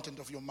the content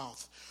of your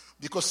mouth.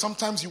 Because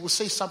sometimes you will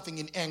say something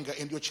in anger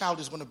and your child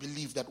is going to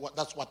believe that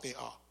that's what they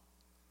are.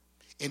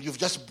 And you've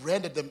just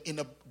branded them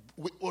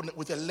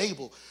with a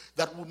label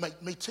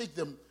that may take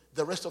them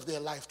the rest of their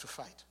life to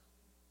fight.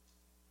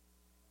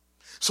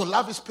 So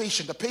love is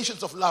patient. The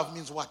patience of love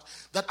means what?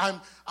 That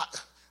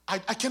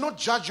I cannot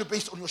judge you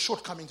based on your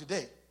shortcoming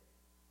today.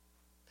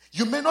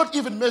 You may not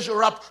even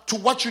measure up to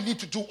what you need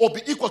to do or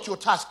be equal to your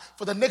task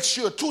for the next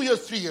year, 2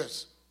 years, 3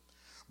 years.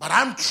 But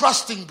I'm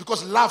trusting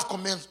because love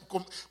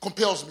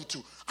compels me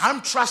to.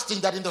 I'm trusting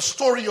that in the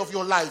story of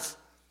your life,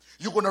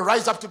 you're going to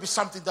rise up to be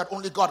something that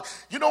only God.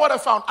 You know what I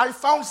found? I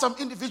found some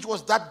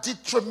individuals that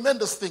did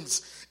tremendous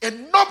things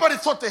and nobody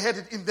thought they had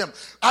it in them.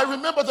 I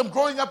remember them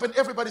growing up and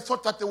everybody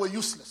thought that they were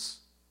useless.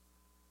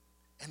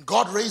 And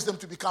God raised them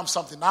to become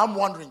something. Now I'm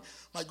wondering,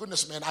 my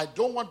goodness, man, I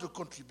don't want to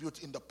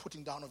contribute in the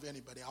putting down of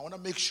anybody. I want to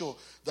make sure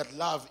that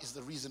love is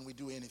the reason we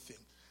do anything.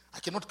 I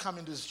cannot come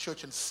into this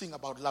church and sing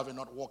about love and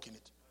not walk in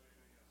it.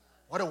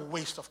 What a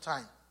waste of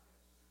time.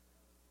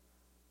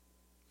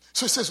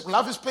 So it says,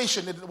 love is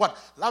patient. And what?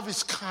 Love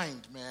is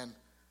kind, man.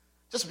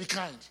 Just be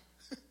kind.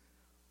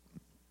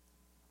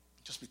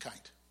 Just be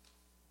kind.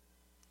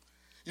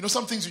 You know,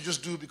 some things you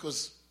just do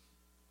because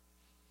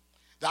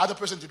the other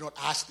person did not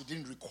ask, they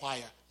didn't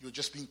require. You're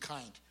just being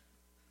kind.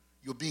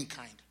 You're being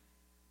kind.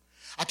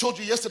 I told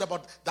you yesterday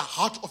about the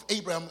heart of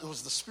Abraham. It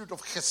was the spirit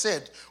of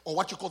chesed, or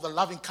what you call the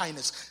loving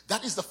kindness.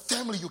 That is the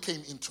family you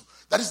came into.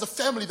 That is the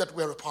family that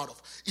we're a part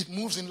of. It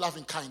moves in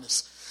loving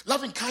kindness.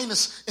 Loving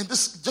kindness and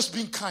this just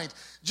being kind.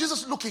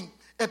 Jesus looking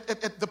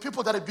at the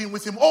people that had been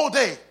with him all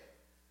day,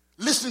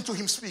 listening to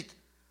him speak.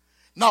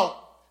 Now,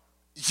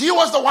 he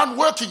was the one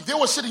working. They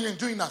were sitting and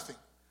doing nothing.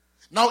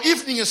 Now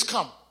evening has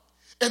come.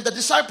 And the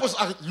disciples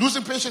are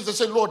losing patience and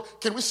say, "Lord,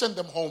 can we send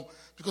them home?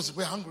 Because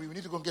we're hungry. We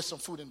need to go and get some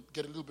food and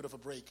get a little bit of a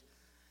break."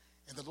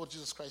 And the Lord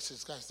Jesus Christ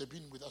says, "Guys, they've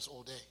been with us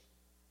all day.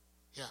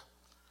 Yeah.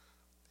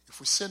 If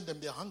we send them,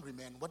 they're hungry,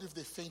 man. What if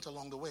they faint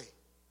along the way?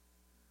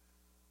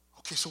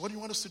 Okay, so what do you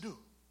want us to do?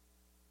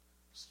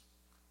 Let's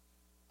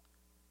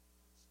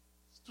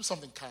do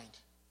something kind.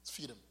 Let's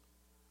feed them."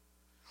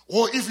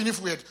 Or even if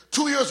we had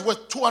 2 years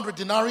worth, 200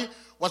 denarii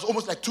was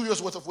almost like 2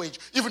 years worth of wage.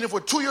 Even if we're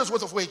 2 years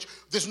worth of wage,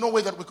 there's no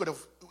way that we could have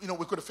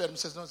fed him. He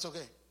says, "No, it's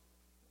okay."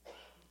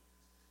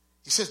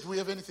 He says, "Do we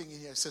have anything in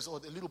here?" He says, "Oh,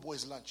 the little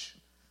boy's lunch."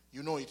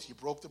 You know it. He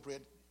broke the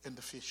bread and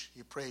the fish.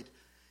 He prayed,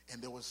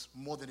 and there was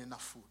more than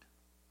enough food.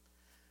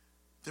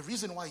 The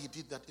reason why he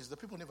did that is the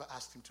people never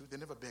asked him to. They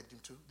never begged him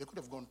to. They could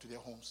have gone to their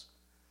homes.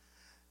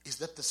 Is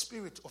that the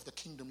spirit of the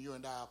kingdom you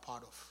and I are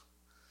part of?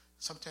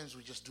 Sometimes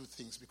we just do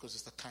things because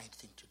it's the kind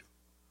thing to do.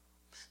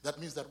 That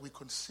means that we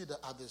consider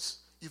others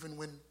even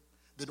when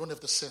they don't have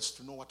the sense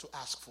to know what to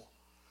ask for.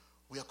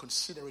 We are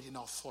considerate in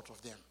our thought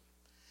of them.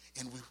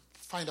 And we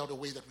find out a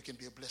way that we can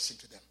be a blessing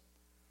to them.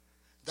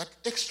 That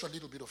extra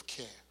little bit of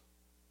care,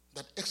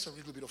 that extra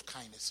little bit of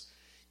kindness,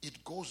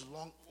 it goes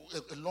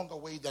a longer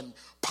way than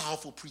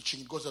powerful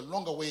preaching. It goes a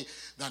longer way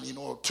than,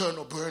 turn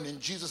or burn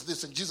and Jesus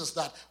this and Jesus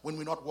that when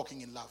we're not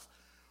walking in love.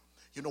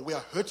 We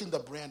are hurting the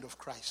brand of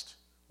Christ.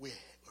 We're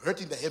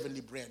hurting the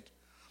heavenly brand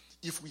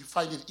if we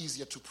find it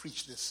easier to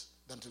preach this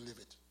than to live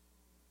it.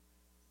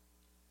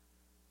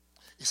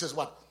 He says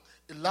what?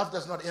 Love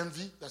does not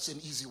envy. That's an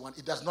easy one.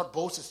 It does not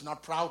boast. It's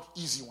not proud.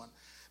 Easy one.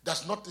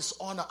 Does not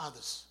dishonor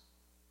others.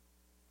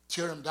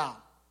 Tear them down.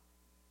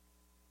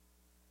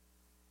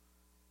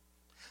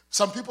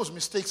 Some people's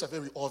mistakes are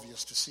very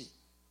obvious to see.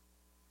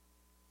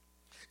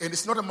 And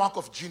it's not a mark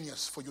of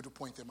genius for you to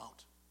point them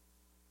out.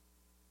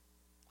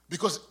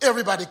 Because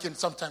everybody can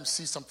sometimes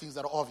see some things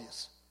that are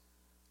obvious.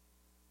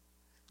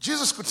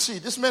 Jesus could see,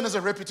 this man has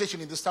a reputation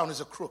in this town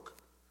as a crook.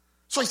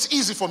 So it's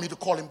easy for me to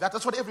call him that.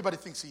 That's what everybody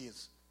thinks he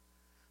is.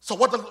 So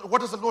what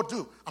does the Lord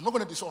do? I'm not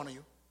going to dishonor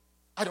you.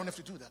 I don't have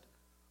to do that.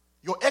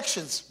 Your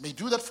actions may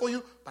do that for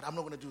you, but I'm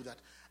not going to do that.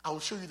 I will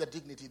show you the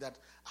dignity that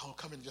I will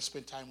come and just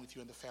spend time with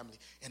you and the family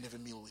and have a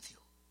meal with you.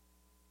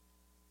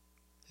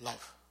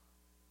 Love.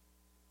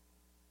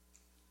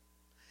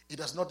 It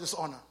does not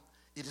dishonor.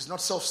 It is not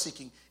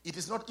self-seeking. It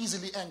is not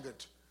easily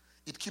angered.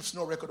 It keeps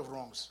no record of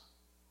wrongs.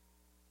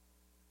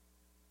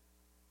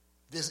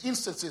 There's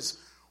instances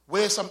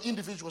where some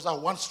individuals are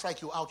one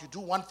strike you out. You do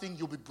one thing,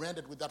 you'll be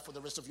branded with that for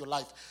the rest of your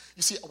life.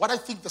 You see, what I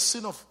think the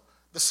sin of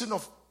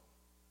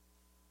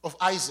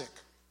Isaac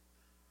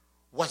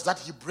was that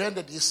he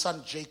branded his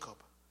son Jacob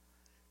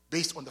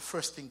based on the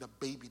first thing the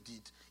baby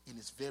did in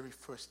his very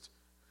first.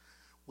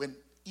 When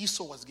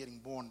Esau was getting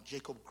born,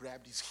 Jacob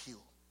grabbed his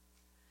heel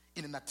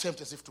in an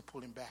attempt as if to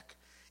pull him back.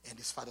 And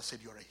his father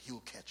said, "You're a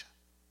heel catcher."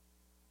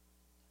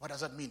 What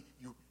does that mean?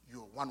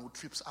 You're one who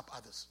trips up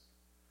others.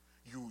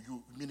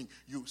 Meaning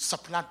you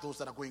supplant those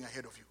that are going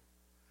ahead of you.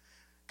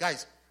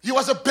 Guys, he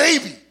was a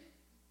baby.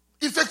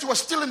 In fact, he was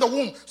still in the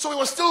womb. So he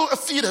was still a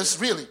fetus,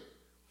 really.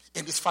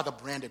 And his father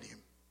branded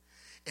him.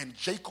 And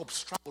Jacob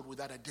struggled with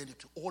that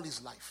identity all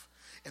his life.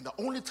 And the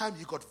only time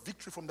he got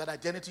victory from that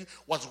identity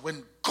was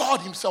when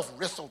God himself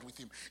wrestled with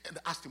him and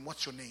asked him,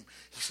 "What's your name?"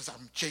 He says,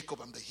 "I'm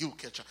Jacob, I'm the heel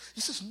catcher."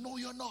 He says, "No,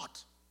 you're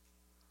not.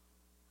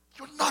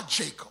 You're not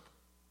Jacob.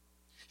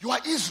 You are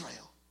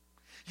Israel.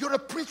 You're a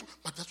prince."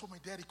 But that's what my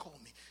daddy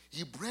called me.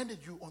 He branded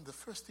you on the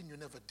first thing you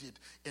never did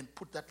and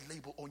put that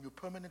label on you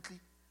permanently.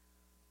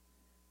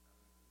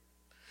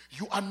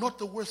 You are not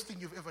the worst thing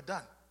you've ever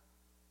done.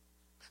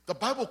 The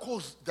Bible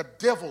calls the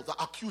devil the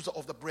accuser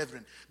of the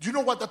brethren. Do you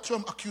know what the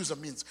term accuser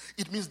means?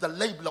 It means the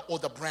labeler or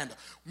the brander.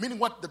 Meaning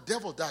what the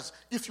devil does,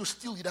 if you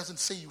steal, he doesn't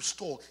say you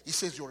stole. He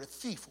says you're a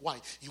thief.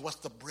 Why? He wants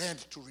the brand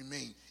to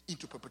remain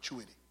into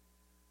perpetuity.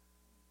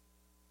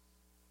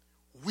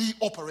 We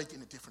operate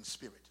in a different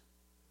spirit.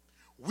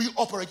 We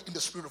operate in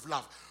the spirit of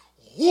love.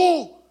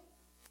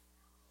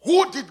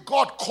 Who did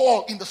God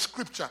call in the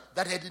scripture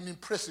that had an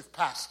impressive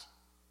past?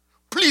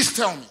 Please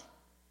tell me.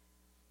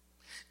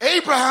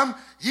 Abraham,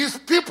 his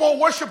people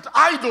worshipped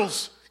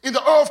idols in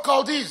the Ur of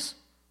Chaldees.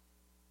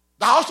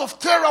 The house of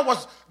Terah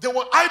they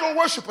were idol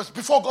worshippers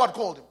before God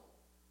called him.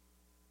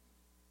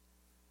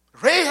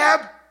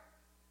 Rahab,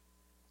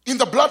 in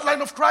the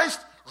bloodline of Christ,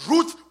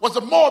 Ruth was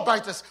a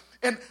Moabitess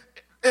and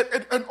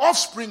an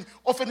offspring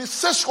of an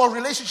incestual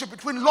relationship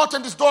between Lot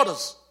and his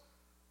daughters.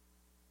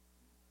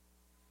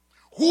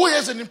 Who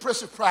has an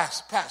impressive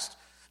past?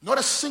 Not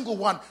a single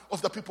one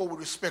of the people we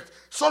respect.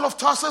 Saul of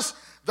Tarsus,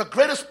 the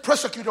greatest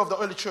persecutor of the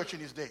early church in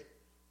his day.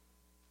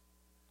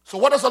 So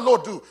what does the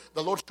Lord do?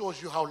 The Lord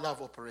shows you how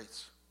love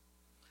operates.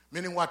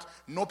 Meaning what?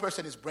 No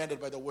person is branded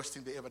by the worst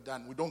thing they ever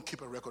done. We don't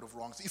keep a record of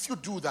wrongs. If you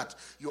do that,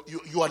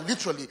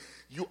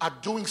 you are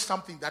doing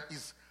something that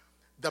is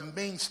the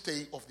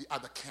mainstay of the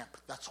other camp.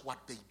 That's what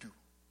they do.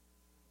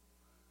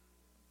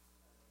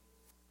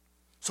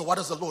 So what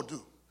does the Lord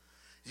do?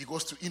 He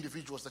goes to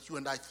individuals that you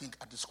and I think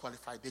are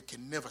disqualified. They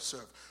can never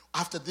serve.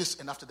 After this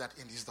and after that,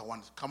 and he's the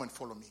one, "Come and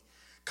follow me.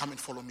 Come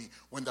and follow me."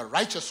 When the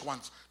righteous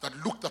ones that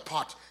looked the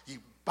part, he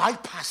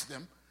bypassed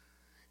them.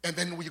 And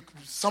then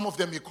some of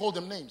them, he called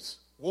them names.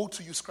 "Woe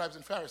to you, scribes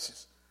and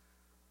Pharisees.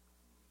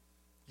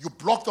 You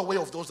block the way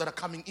of those that are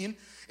coming in,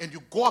 and you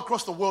go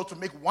across the world to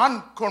make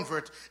one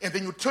convert, and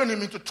then you turn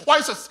him into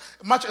twice as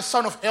much a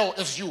son of hell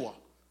as you are."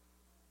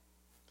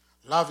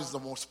 Love is the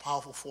most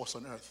powerful force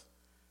on earth.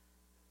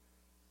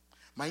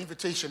 My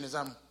invitation as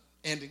I'm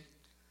ending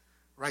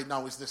right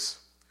now is this.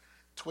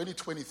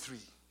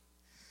 2023.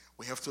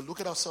 We have to look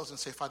at ourselves and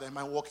say, "Father, am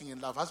I walking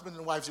in love?" Husbands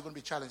and wives, you're going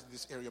to be challenged in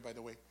this area, by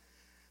the way.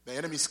 The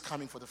enemy is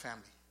coming for the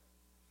family.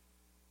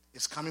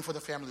 It's coming for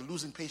the family,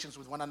 losing patience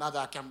with one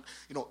another.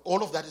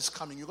 All of that is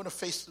coming. You're going to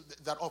face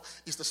that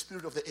off. It's the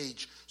spirit of the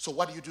age. So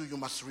what do? You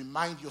must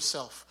remind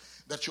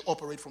yourself that you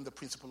operate from the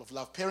principle of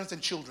love. Parents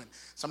and children,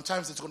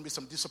 sometimes there's going to be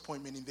some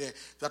disappointment in there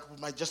that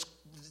might just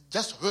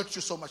hurt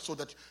you so much so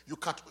that you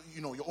cut,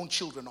 your own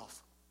children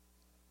off.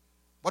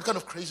 What kind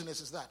of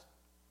craziness is that?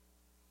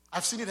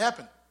 I've seen it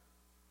happen.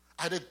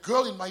 I had a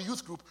girl in my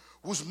youth group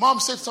whose mom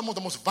said some of the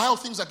most vile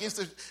things against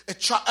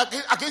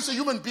against a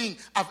human being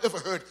I've ever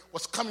heard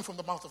was coming from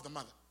the mouth of the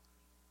mother.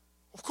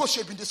 Of course, she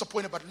had been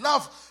disappointed, but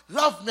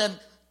love, man,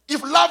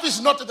 if love is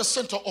not at the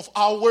center of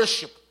our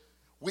worship,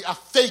 we are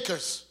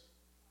fakers.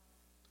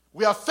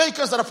 We are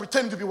fakers that are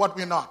pretending to be what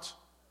we're not.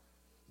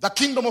 The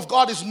kingdom of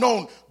God is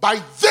known. By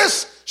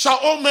this shall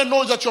all men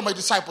know that you're my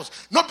disciples.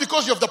 Not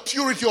because you have the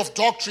purity of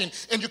doctrine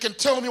and you can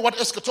tell me what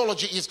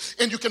eschatology is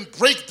and you can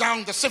break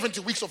down the 70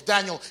 weeks of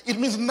Daniel. It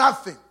means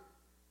nothing.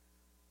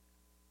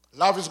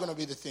 Love is going to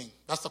be the thing.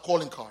 That's the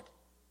calling card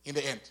in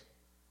the end.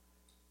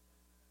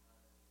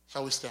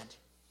 Shall we stand?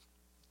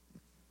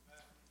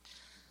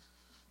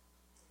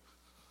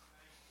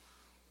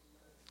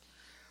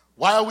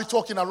 Why are we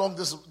talking along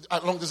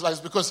these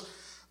lines? Because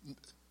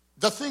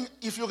the thing,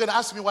 if you're going to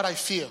ask me what I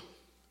fear,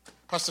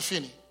 Pastor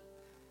Finney,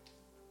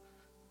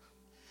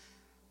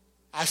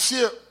 I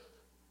fear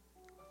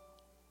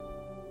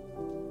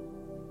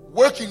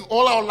working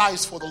all our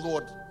lives for the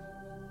Lord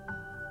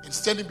and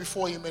standing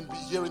before him and be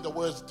hearing the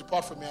words,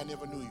 "Depart from me, I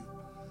never knew you,"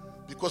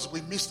 because we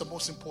miss the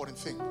most important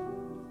thing.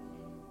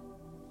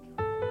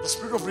 The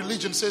spirit of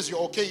religion says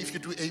you're okay if you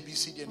do A, B,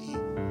 C, D, and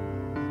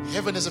E.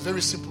 Heaven is a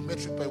very simple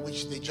metric by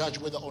which they judge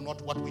whether or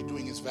not what we're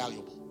doing is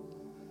valuable.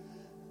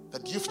 The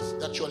gift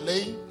that you're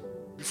laying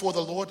before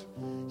the Lord,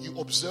 he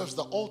observes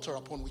the altar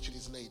upon which it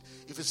is laid.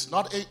 If it's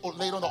not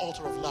laid on the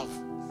altar of love.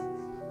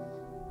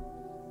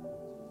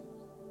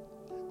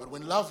 But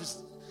when love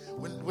is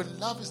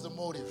the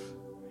motive,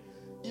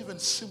 even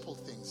simple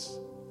things,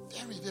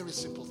 very, very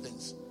simple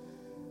things,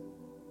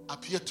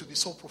 appear to be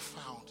so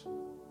profound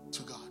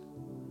to God.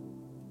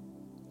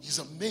 He's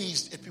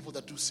amazed at people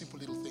that do simple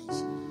little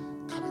things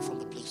coming from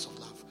the place of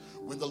love.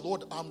 When the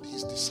Lord armed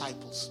his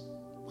disciples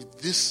with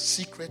this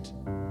secret,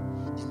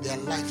 in their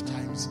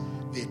lifetimes,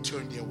 they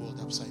turn their world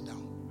upside down.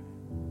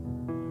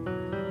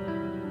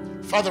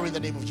 Father, in the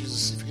name of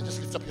Jesus, if you can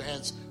just lift up your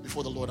hands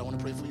before the Lord, I want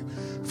to pray for you.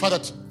 Father,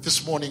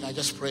 this morning, I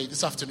just pray,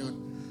 this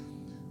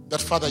afternoon, that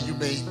Father, you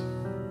may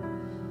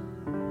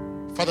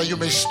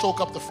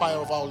stoke up the fire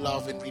of our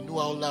love and renew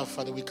our love.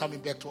 Father, we're coming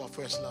back to our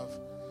first love.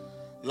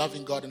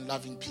 Loving God and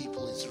loving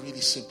people is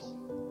really simple.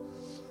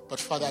 But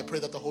Father, I pray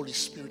that the Holy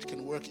Spirit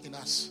can work in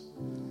us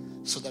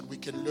so that we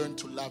can learn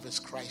to love as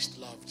Christ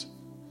loved.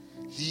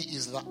 He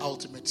is the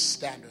ultimate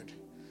standard.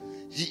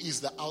 He is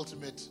the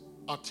ultimate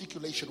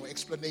articulation or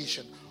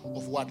explanation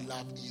of what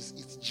love is.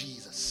 It's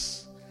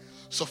Jesus.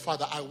 So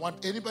Father, I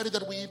want anybody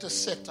that we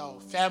intersect, our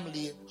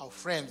family, our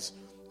friends,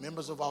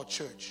 members of our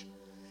church,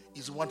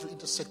 is we want to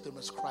intersect them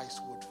as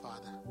Christ would,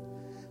 Father.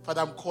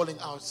 Father, I'm calling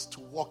us to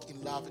walk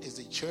in love as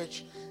a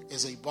church,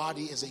 as a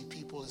body, as a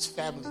people, as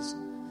families,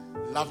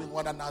 loving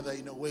one another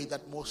in a way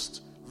that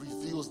most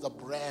reveals the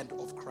brand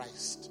of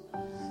Christ.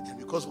 And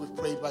because we've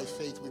prayed by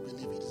faith, we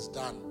believe it is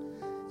done.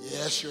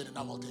 Yes, you're in an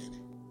amalgam.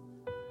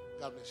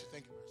 God bless you.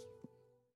 Thank you.